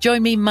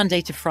 Join me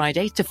Monday to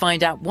Friday to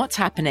find out what's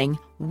happening,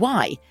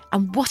 why,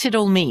 and what it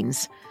all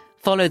means.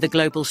 Follow The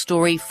Global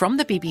Story from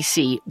the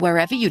BBC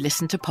wherever you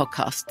listen to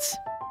podcasts.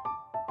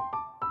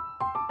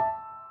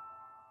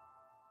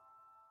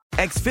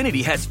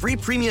 Xfinity has free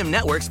premium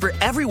networks for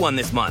everyone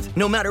this month,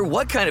 no matter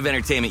what kind of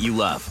entertainment you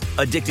love.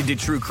 Addicted to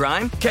true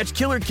crime? Catch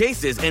killer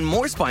cases and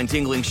more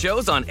spine-tingling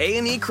shows on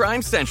A&E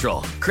Crime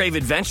Central. Crave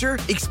adventure?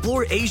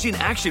 Explore Asian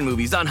action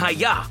movies on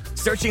Hi-YAH.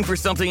 Searching for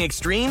something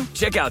extreme?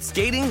 Check out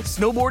skating,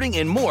 snowboarding,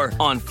 and more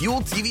on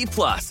Fuel TV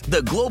Plus,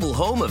 the global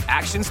home of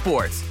action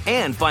sports.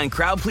 And find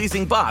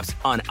crowd-pleasing bops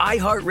on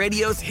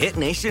iHeartRadio's Hit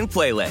Nation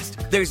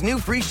playlist. There's new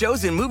free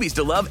shows and movies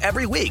to love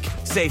every week.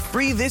 Say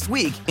free this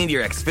week in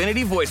your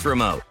Xfinity voice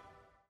remote.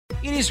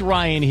 It is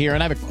Ryan here,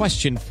 and I have a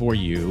question for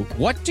you.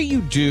 What do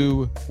you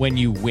do when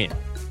you win?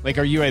 Like,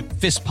 are you a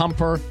fist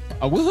pumper,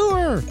 a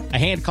woohooer, a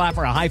hand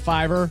clapper, a high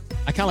fiver?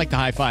 I kind of like the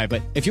high five,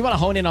 but if you want to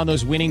hone in on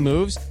those winning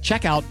moves,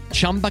 check out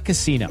Chumba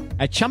Casino.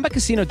 At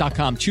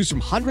ChumbaCasino.com, choose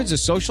from hundreds of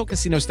social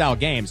casino-style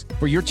games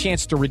for your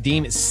chance to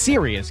redeem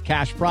serious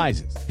cash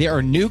prizes. There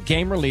are new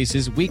game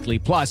releases weekly,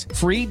 plus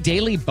free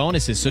daily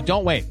bonuses, so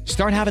don't wait.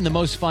 Start having the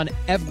most fun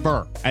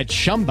ever at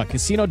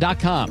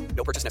ChumbaCasino.com.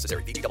 No purchase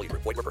necessary. VGW.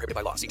 Void where prohibited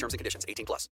by law. See terms and conditions. 18+.